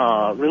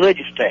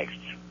religious texts,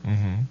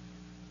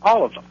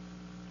 all of them,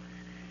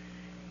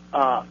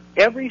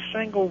 every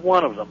single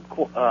one of them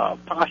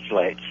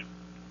postulates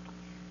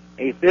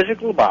a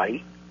physical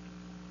body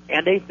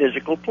and a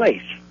physical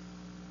place.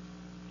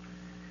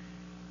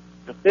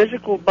 The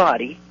physical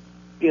body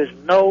is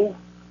no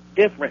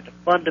different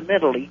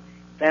fundamentally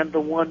than the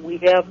one we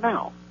have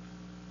now.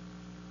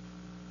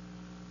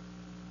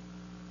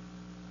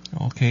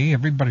 Okay,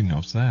 everybody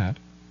knows that.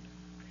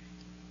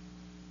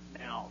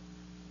 Now,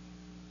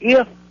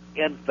 if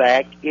in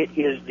fact it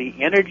is the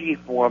energy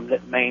form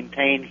that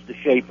maintains the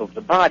shape of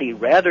the body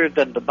rather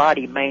than the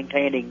body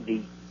maintaining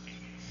the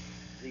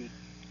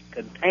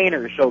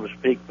container, so to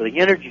speak, for the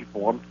energy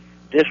form,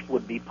 this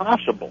would be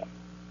possible.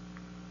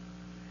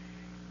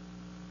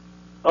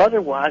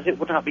 Otherwise, it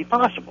would not be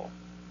possible.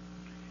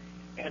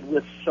 And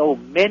with so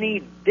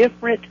many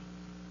different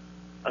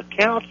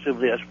accounts of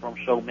this from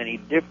so many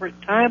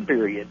different time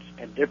periods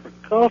and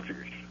different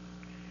cultures,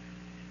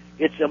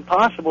 it's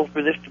impossible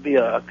for this to be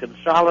a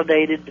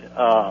consolidated,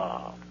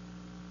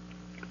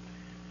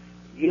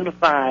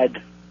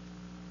 unified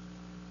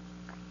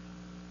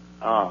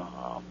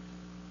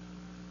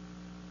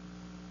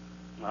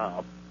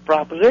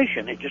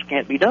proposition. It just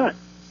can't be done.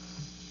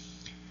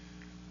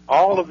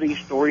 All of these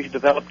stories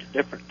developed at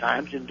different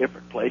times in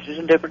different places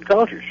and different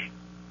cultures.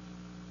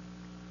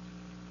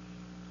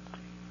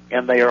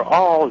 And they are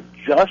all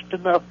just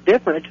enough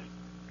different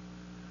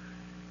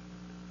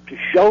to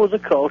show the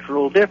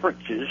cultural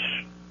differences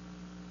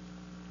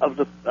of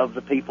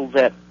the people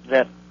that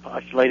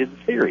postulated the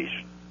theories.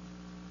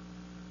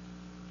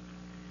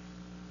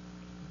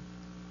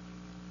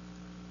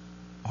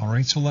 All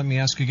right, so let me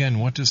ask again,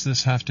 what does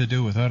this have to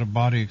do with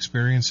out-of-body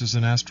experiences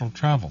and astral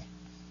travel?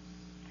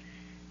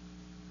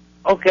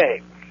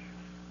 Okay.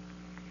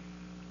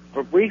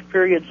 For brief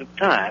periods of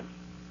time,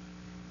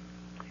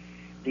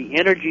 the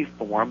energy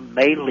form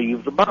may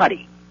leave the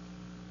body.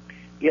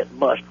 It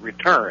must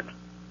return.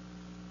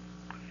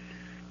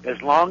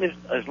 As long as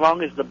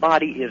the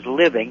body is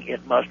living,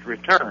 it must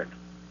return.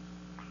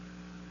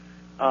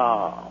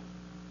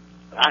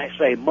 I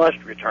say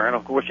must return.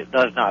 Of course, it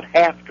does not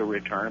have to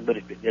return, but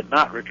if it did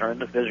not return,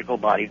 the physical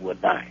body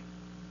would die.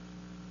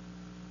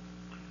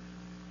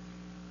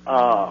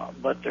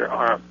 But there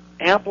are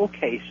ample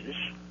cases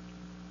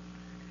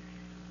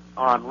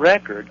on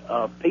record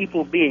of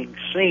people being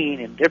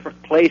seen in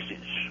different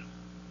places.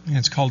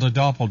 It's called a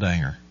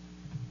doppelganger.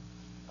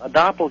 A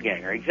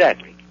doppelganger,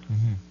 exactly.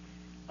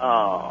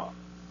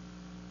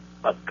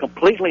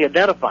 Completely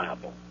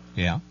identifiable.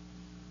 Yeah.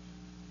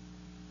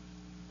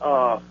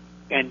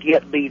 and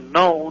yet be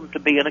known to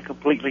be in a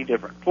completely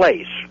different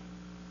place.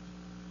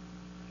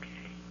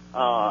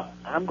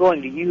 I'm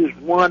going to use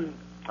one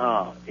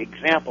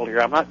example here.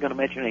 I'm not going to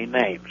mention any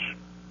names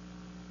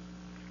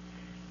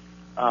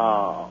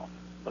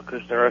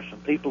because there are some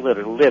people that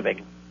are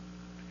living.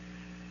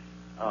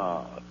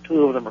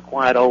 Two of them are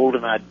quite old,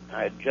 and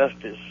I'd just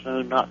as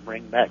soon not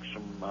bring back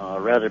some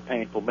rather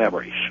painful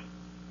memories.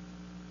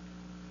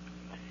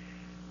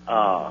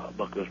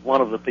 Because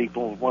one of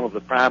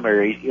the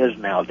primaries is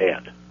now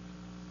dead,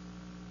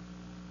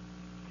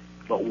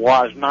 but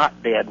was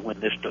not dead when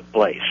this took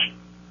place.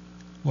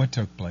 What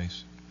took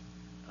place?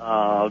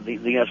 The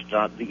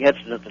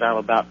incident that I'm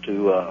about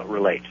to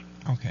relate.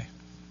 Okay.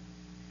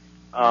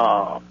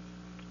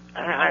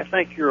 I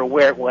think you're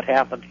aware of what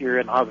happened here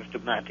in August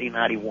of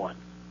 1991.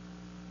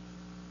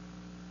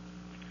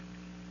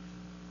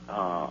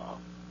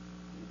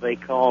 They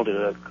called it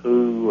a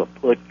coup, a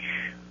putsch.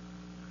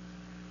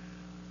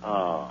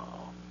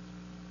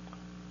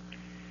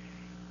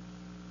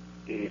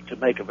 To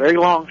make a very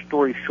long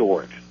story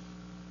short,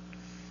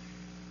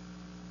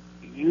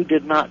 you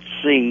did not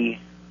see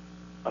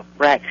a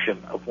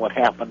fraction of what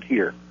happened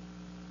here.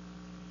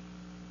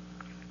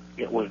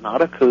 It was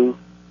not a coup.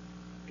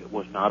 It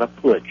was not a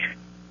putsch.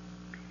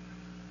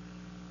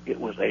 It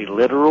was a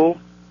literal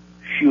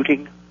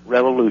shooting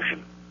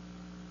revolution.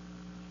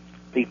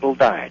 People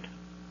died.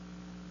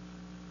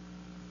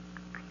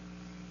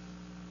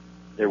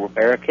 There were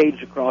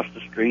barricades across the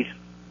street.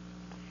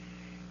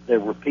 There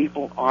were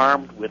people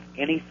armed with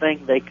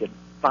anything they could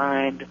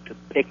find to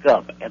pick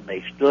up, and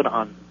they stood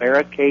on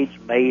barricades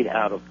made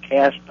out of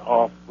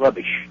cast-off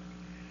rubbish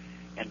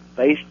and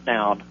faced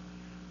down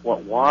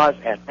what was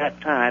at that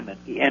time,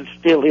 and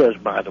still is,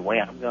 by the way,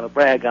 I'm going to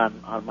brag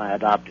on my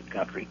adopted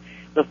country,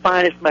 the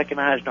finest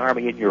mechanized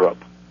army in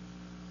Europe.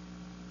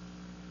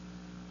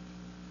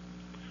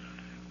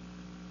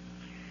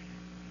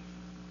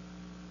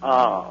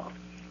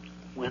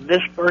 When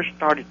this first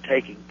started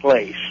taking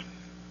place,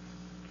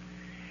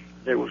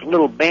 there was a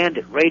little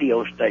bandit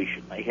radio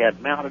station they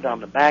had mounted on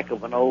the back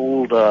of an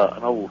old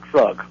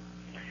truck.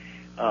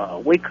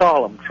 We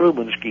call them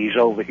Trumanskis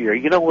over here.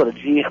 You know what a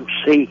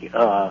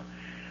GMC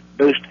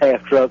boost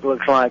half truck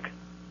looks like?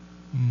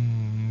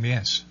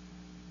 Yes.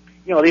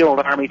 You know, the old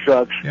army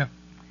trucks? Yeah.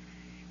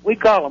 We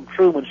call them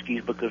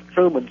Trumanskis because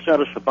Truman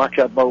sent us a bunch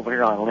of them over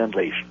here on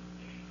Lindley's.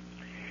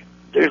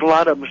 There's a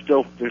lot of them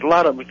still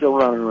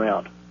running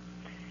around.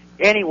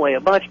 Anyway, a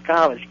bunch of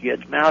college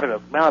kids mounted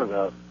a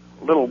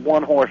little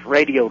one-horse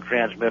radio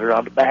transmitter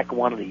on the back of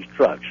one of these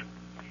trucks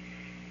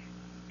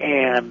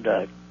and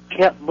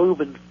kept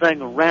moving the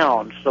thing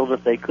around so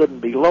that they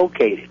couldn't be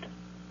located,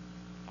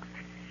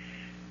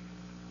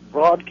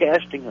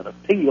 broadcasting an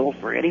appeal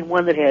for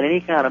anyone that had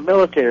any kind of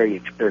military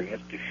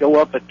experience to show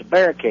up at the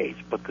barricades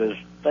because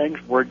things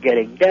were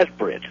getting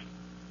desperate.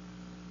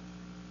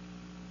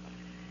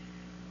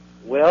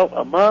 Well,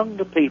 among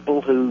the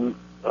people who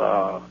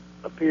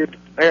appeared at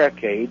the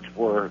barricades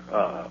were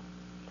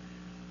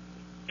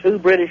two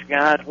British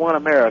guys, one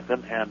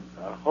American, and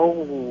a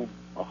whole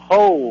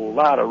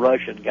lot of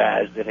Russian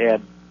guys that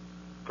had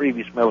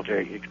previous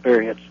military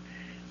experience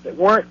that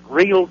weren't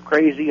real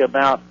crazy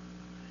about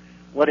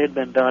what had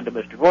been done to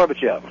Mr.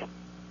 Gorbachev.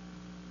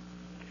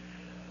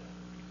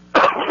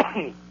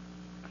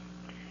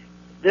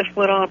 This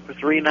went on for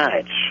 3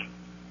 nights.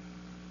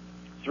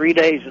 3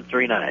 days and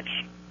 3 nights.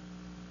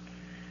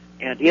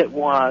 And it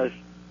was,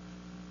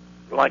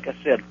 like I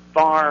said,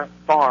 far,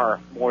 far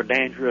more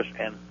dangerous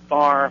and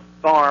far,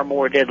 far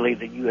more deadly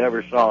than you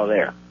ever saw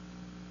there.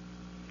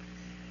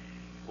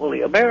 Well,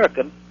 the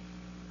American,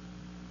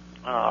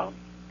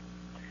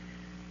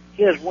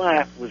 his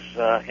wife was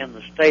in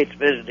the States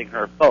visiting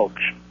her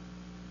folks.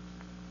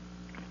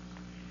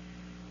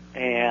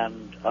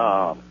 And,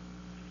 of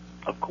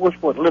course,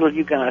 what little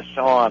you guys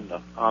saw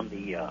on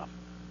the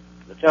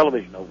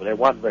television over there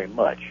wasn't very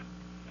much.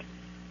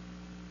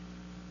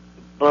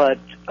 But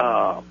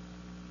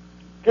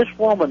this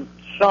woman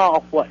saw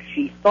what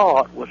she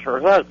thought was her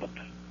husband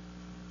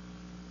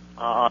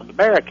on the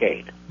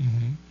barricade.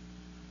 Mm-hmm.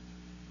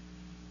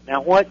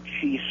 Now, what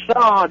she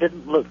saw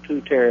didn't look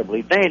too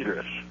terribly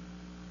dangerous.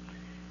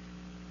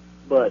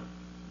 But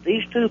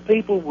these two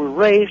people were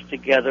raised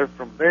together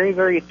from very,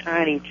 very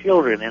tiny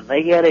children, and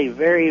they had a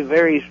very,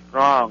 very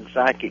strong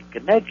psychic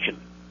connection.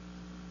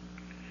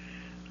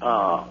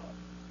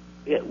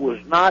 It was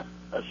not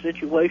a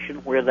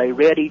situation where they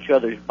read each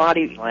other's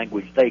body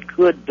language. They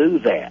could do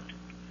that.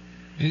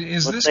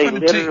 Is this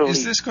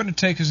going to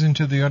take us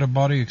into the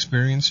out-of-body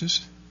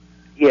experiences?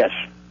 Yes.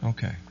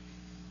 Okay.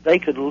 They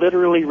could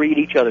literally read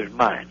each other's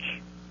minds.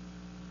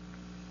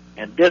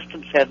 And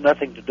distance had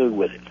nothing to do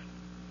with it.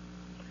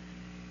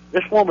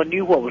 This woman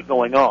knew what was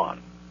going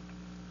on.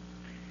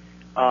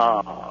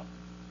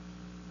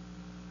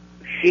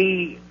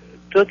 She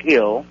took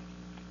ill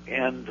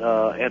and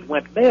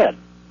went to bed.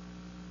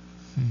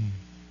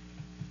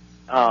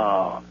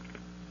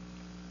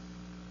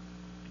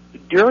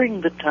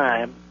 During the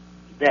time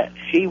that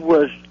she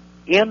was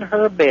in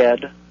her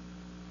bed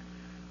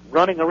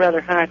running a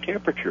rather high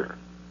temperature,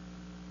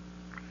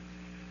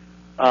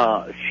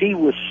 she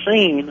was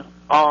seen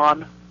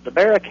on the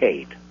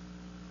barricade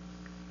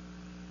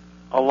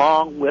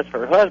along with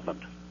her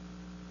husband,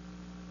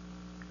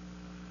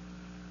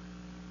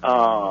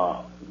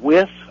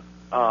 with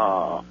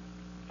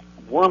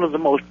one of the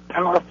most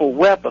powerful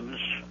weapons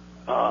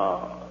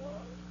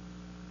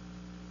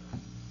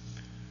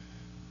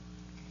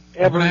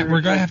ever.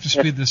 We're going to have to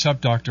speed this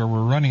up, Doctor.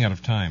 We're running out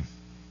of time.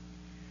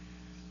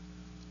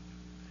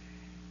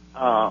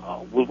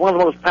 Was one of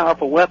the most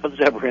powerful weapons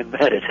ever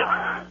invented.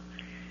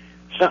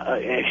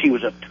 She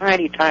was a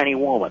tiny, tiny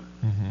woman.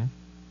 Mm-hmm.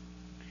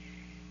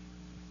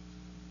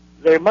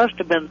 There must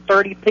have been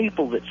 30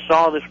 people that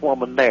saw this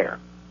woman there.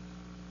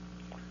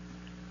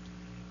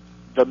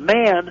 The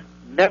man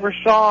never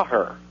saw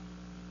her.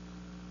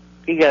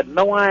 He had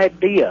no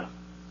idea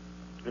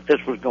that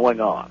this was going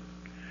on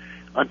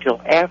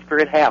until after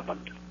it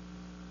happened.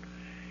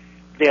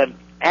 Then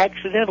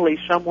accidentally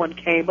someone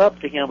came up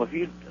to him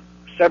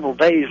several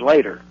days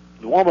later.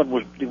 The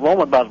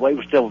woman, by the way,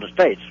 was still in the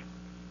States.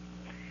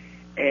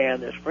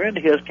 And this friend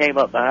of his came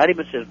up behind him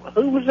and said,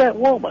 "Who was that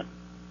woman?"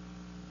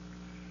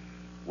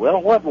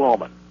 "Well, what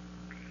woman?"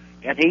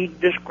 And he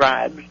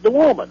describes the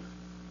woman.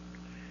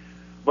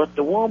 But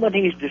the woman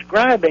he's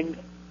describing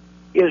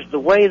is the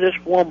way this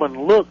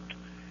woman looked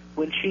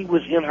when she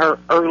was in her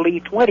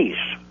early 20s.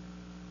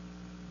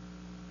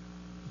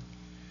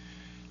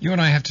 You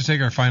and I have to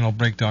take our final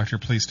break, Doctor.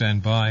 Please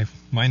stand by.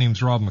 My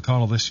name's Rob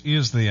McConnell. This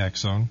is the X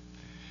Zone.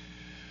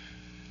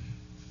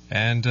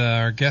 And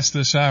our guest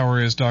this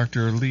hour is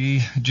Dr.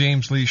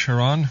 James Lee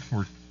CHORON.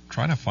 We're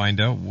trying to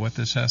find out what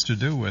this has to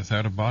do with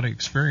out-of-body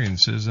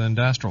experiences and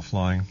astral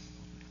flying.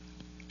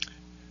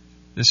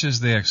 This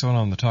is the X Zone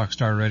on the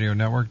Talkstar Radio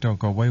Network. Don't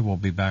go away. We'll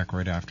be back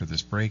right after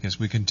this break as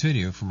we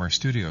continue from our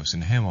studios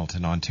in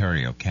Hamilton,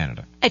 Ontario,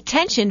 Canada.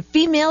 Attention,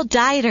 female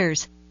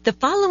dieters. The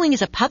following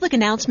is a public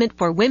announcement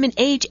for women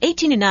age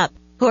 18 and up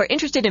who are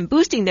interested in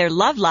boosting their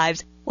love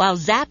lives while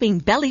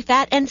zapping belly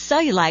fat and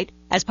cellulite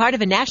as part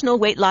of a national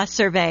weight loss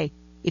survey.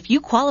 If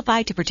you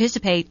qualify to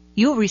participate,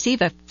 you will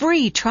receive a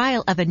free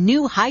trial of a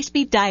new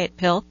high-speed diet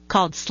pill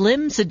called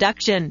Slim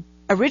Seduction.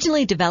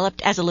 Originally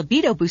developed as a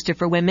libido booster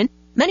for women,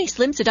 many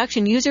Slim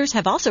Seduction users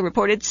have also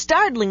reported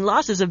startling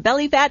losses of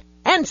belly fat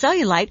and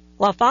cellulite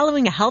while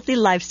following a healthy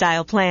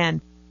lifestyle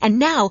plan. And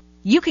now,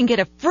 you can get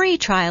a free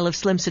trial of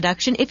Slim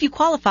Seduction if you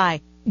qualify.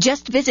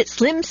 Just visit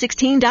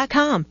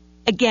slim16.com.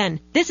 Again,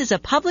 this is a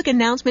public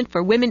announcement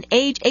for women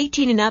age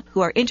 18 and up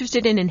who are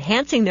interested in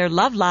enhancing their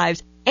love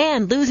lives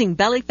and losing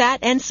belly fat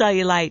and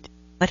cellulite.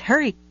 But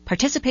hurry,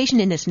 participation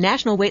in this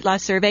national weight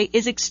loss survey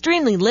is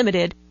extremely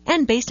limited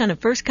and based on a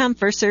first-come,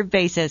 first-served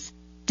basis.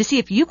 To see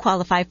if you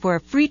qualify for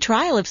a free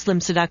trial of Slim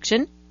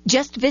Seduction,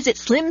 just visit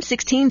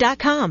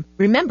slim16.com.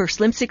 Remember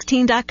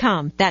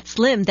slim16.com. That's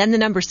slim, then the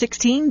number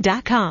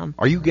 16.com.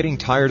 Are you getting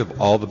tired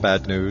of all the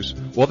bad news?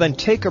 Well, then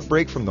take a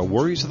break from the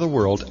worries of the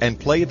world and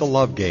play the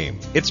love game.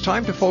 It's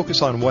time to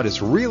focus on what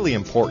is really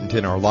important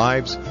in our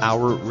lives,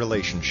 our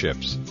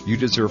relationships. You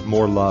deserve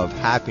more love,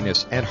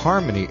 happiness, and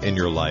harmony in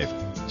your life.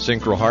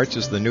 Synchro Hearts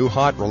is the new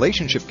hot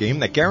relationship game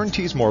that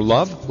guarantees more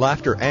love,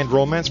 laughter, and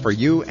romance for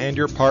you and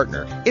your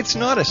partner. It's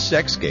not a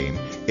sex game,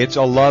 it's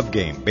a love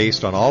game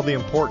based on all the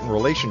important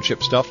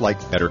relationship stuff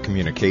like better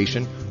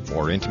communication,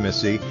 more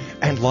intimacy,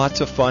 and lots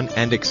of fun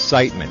and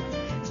excitement.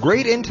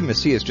 Great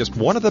intimacy is just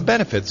one of the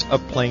benefits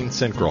of playing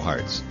Synchro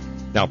Hearts.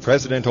 Now,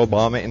 President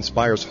Obama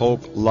inspires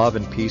hope, love,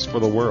 and peace for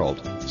the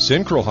world.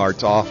 Synchro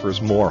Hearts offers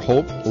more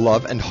hope,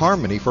 love, and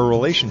harmony for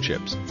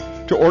relationships.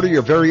 To order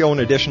your very own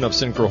edition of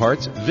Synchro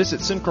Hearts, visit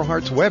Synchro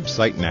Hearts'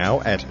 website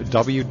now at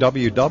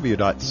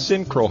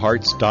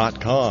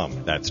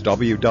www.synchrohearts.com. That's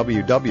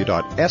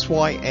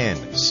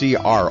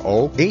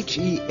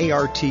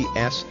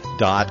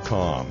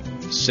www.synchrohearts.com.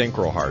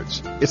 Synchro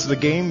Hearts. It's the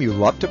game you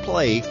love to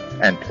play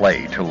and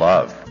play to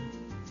love.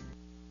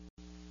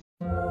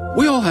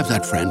 We all have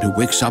that friend who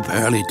wakes up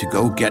early to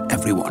go get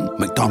everyone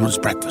McDonald's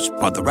breakfast,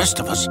 while the rest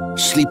of us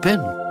sleep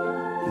in.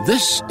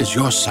 This is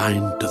your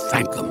sign to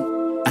thank them.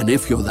 And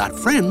if you're that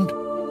friend,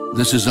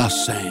 this is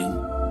us saying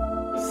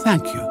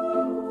thank you.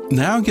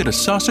 Now get a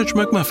sausage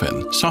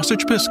McMuffin,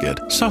 sausage biscuit,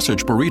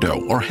 sausage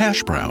burrito, or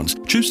hash browns.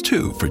 Choose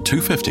 2 for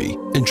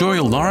 $2.50. Enjoy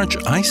a large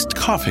iced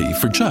coffee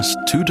for just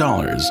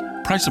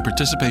 $2. Price and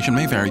participation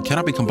may vary.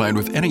 Cannot be combined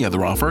with any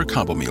other offer or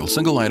combo meal.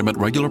 Single item at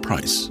regular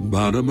price.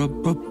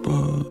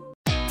 Ba-da-ba-ba-ba.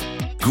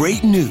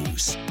 Great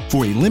news!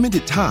 For a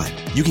limited time,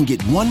 you can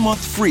get 1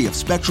 month free of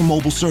Spectrum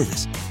Mobile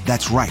service.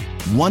 That's right,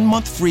 1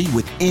 month free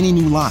with any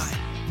new line.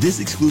 This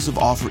exclusive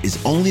offer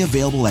is only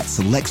available at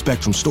select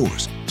Spectrum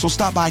stores, so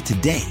stop by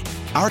today.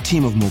 Our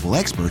team of mobile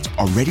experts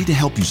are ready to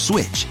help you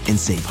switch and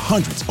save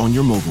hundreds on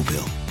your mobile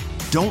bill.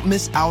 Don't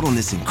miss out on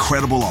this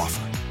incredible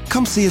offer.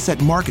 Come see us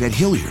at Market at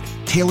Hilliard,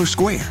 Taylor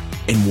Square,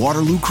 and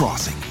Waterloo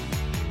Crossing.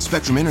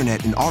 Spectrum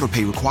Internet and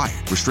autopay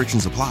required.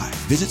 Restrictions apply.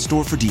 Visit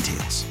store for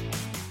details.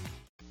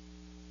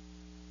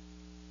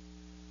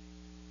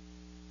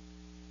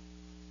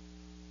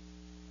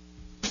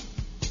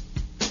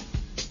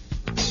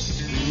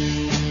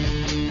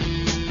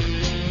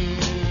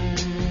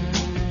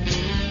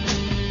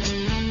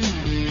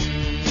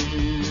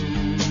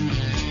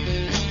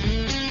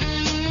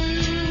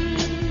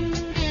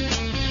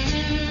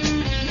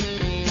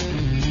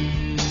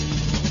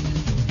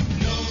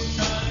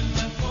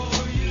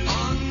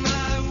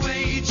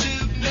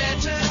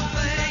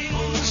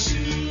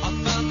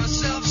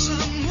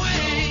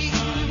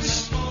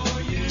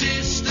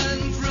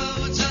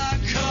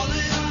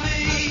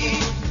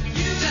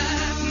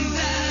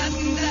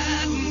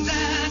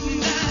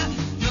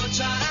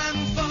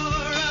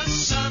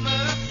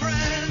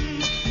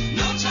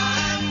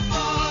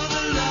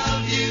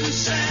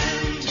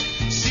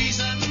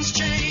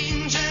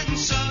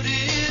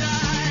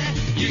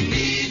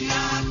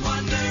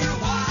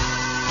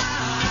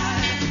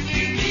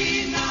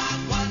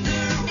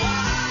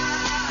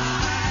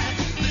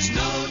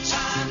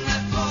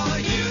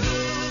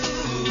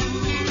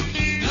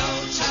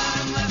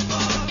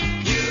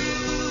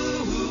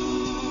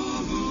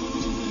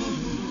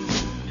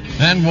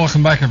 And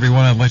welcome back,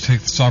 everyone. I'd like to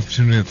take this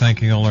opportunity of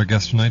thanking all our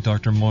guests tonight.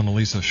 Dr. Mona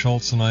Lisa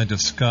Schultz and I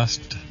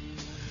discussed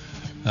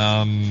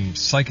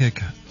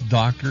psychic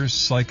doctors,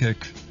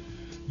 psychic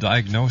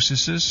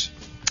diagnoses,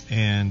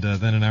 and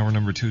then in hour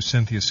number 2,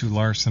 Cynthia Sue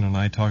Larson and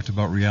I talked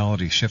about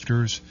reality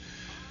shifters.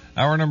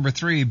 Hour number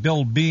 3,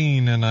 Bill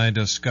Bean and I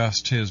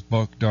discussed his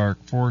book,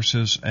 Dark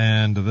Forces,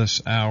 and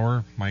this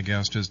hour, my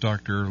guest is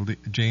Dr.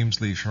 James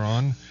Lee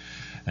CHORON,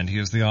 and he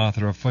is the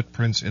author of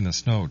Footprints in the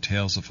Snow,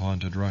 Tales of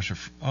Haunted Russia.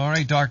 All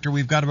right, Doctor,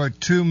 we've got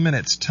about 2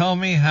 minutes. Tell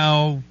me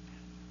how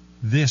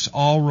this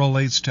all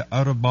relates to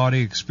out-of-body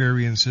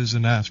experiences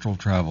and astral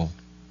travel.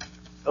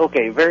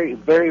 Okay, very,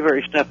 very,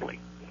 very simply.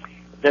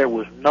 There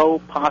was no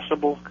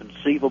possible,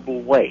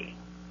 conceivable way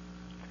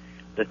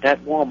that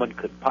that woman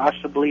could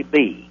possibly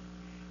be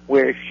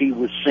where she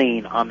was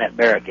seen on that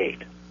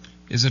barricade.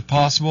 Is it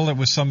possible it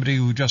was somebody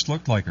who just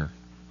looked like her?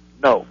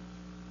 No.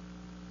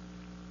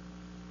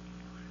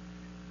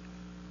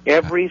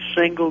 Every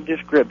single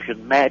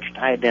description matched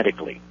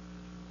identically.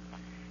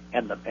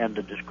 And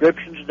the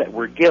descriptions that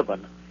were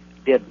given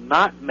did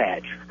not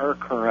match her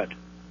current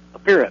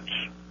appearance.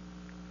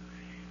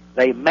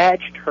 They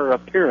matched her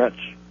appearance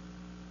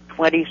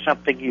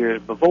 20-something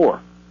years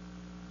before.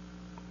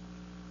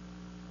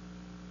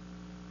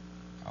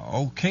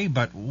 Okay,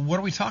 but what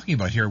are we talking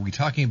about here? Are we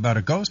talking about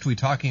a ghost? Are we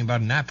talking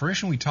about an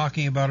apparition? Are we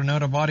talking about an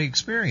out-of-body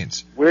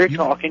experience? We're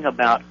talking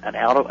about an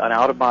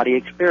out-of-body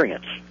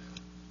experience.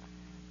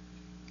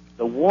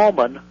 The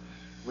woman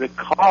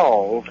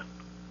recalled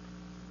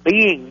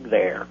being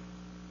there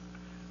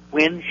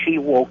when she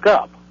woke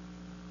up.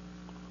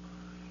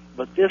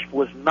 But this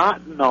was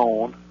not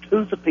known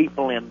to the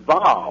people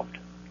involved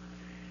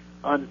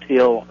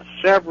until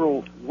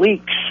several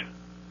weeks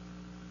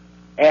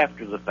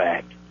after the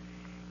fact,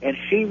 and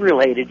she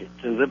related it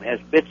to them as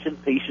bits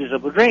and pieces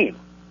of a dream.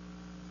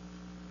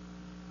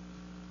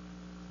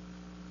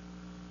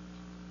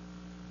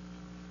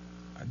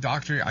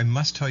 Doctor, I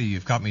must tell you,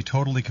 you've got me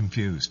totally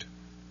confused.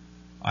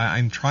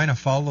 I'm trying to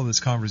follow this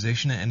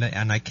conversation,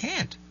 and I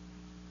can't.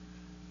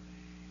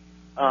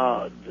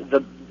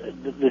 The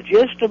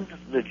gist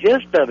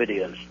of it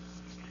is,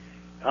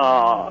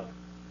 a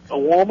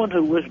woman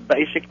who was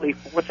basically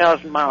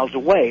 4,000 miles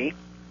away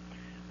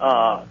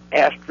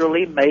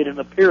astrally made an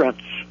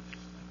appearance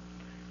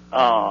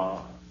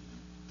that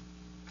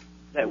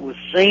was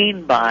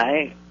seen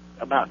by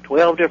about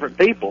 12 different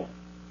people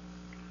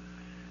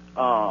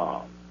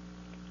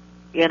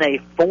in a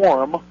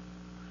form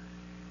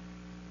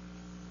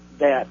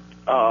that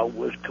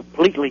was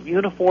completely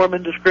uniform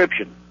in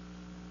description,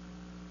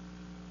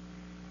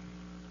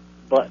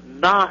 but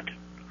not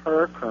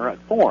her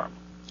current form.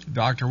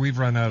 Doctor, we've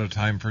run out of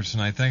time for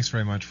tonight. Thanks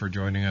very much for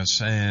joining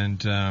us,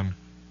 and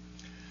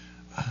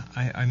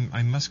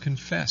I must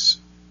confess,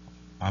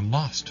 I'm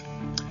lost.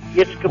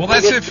 Well,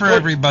 that's it for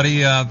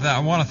everybody. I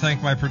want to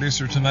thank my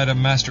producer tonight at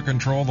Master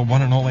Control, the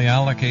one and only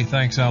Alec. Hey,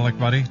 thanks, Alec,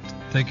 buddy.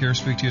 Take care.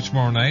 Speak to you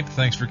tomorrow night.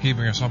 Thanks for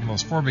keeping us up on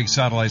those 4 big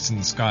satellites in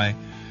the sky.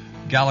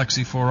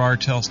 Galaxy 4R,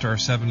 Telstar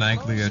 7,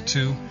 Anglia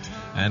 2,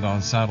 and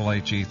on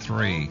Satellite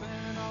G3.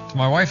 To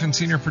my wife and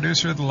senior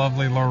producer, the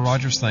lovely Laura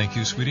Rogers, thank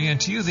you, sweetie. And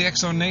to you, the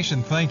X-Zone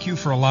Nation, thank you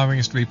for allowing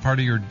us to be part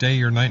of your day,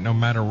 your night, no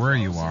matter where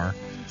you are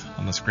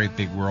on this great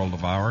big world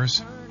of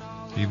ours.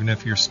 Even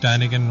if you're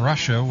standing in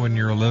Russia when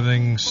you're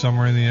living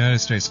somewhere in the United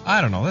States.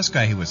 I don't know, this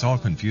guy, he was all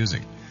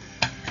confusing.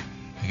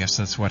 I guess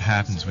that's what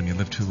happens when you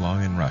live too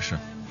long in Russia.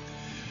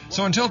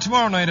 So until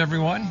tomorrow night,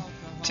 everyone,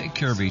 take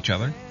care of each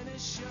other.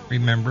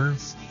 Remember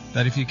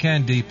that if you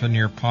can dip in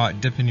your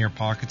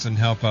pockets and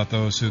help out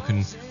those who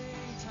can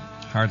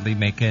hardly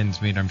make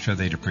ends meet, I'm sure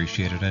they'd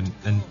appreciate it.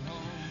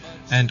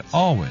 And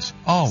always,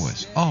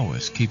 always,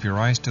 always keep your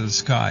eyes to the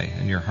sky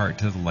and your heart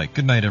to the light.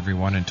 Good night,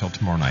 everyone, until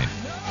tomorrow night.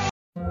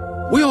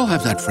 We all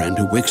have that friend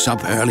who wakes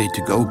up early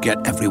to go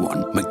get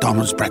everyone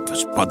McDonald's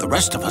breakfast, while the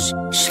rest of us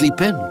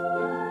sleep in.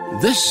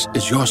 This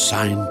is your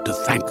sign to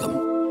thank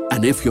them.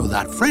 And if you're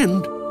that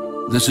friend,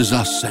 this is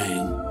us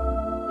saying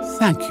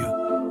thank you.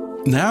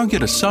 Now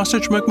get a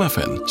sausage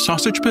McMuffin,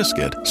 sausage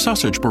biscuit,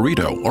 sausage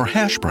burrito, or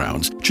hash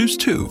browns. Choose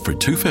 2 for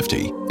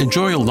 $2.50.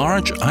 Enjoy a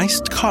large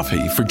iced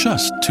coffee for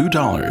just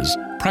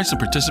 $2. Price and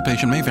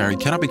participation may vary.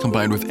 Cannot be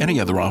combined with any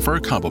other offer or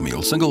combo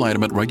meal. Single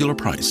item at regular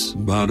price.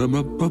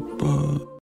 Ba-da-ba-ba-ba.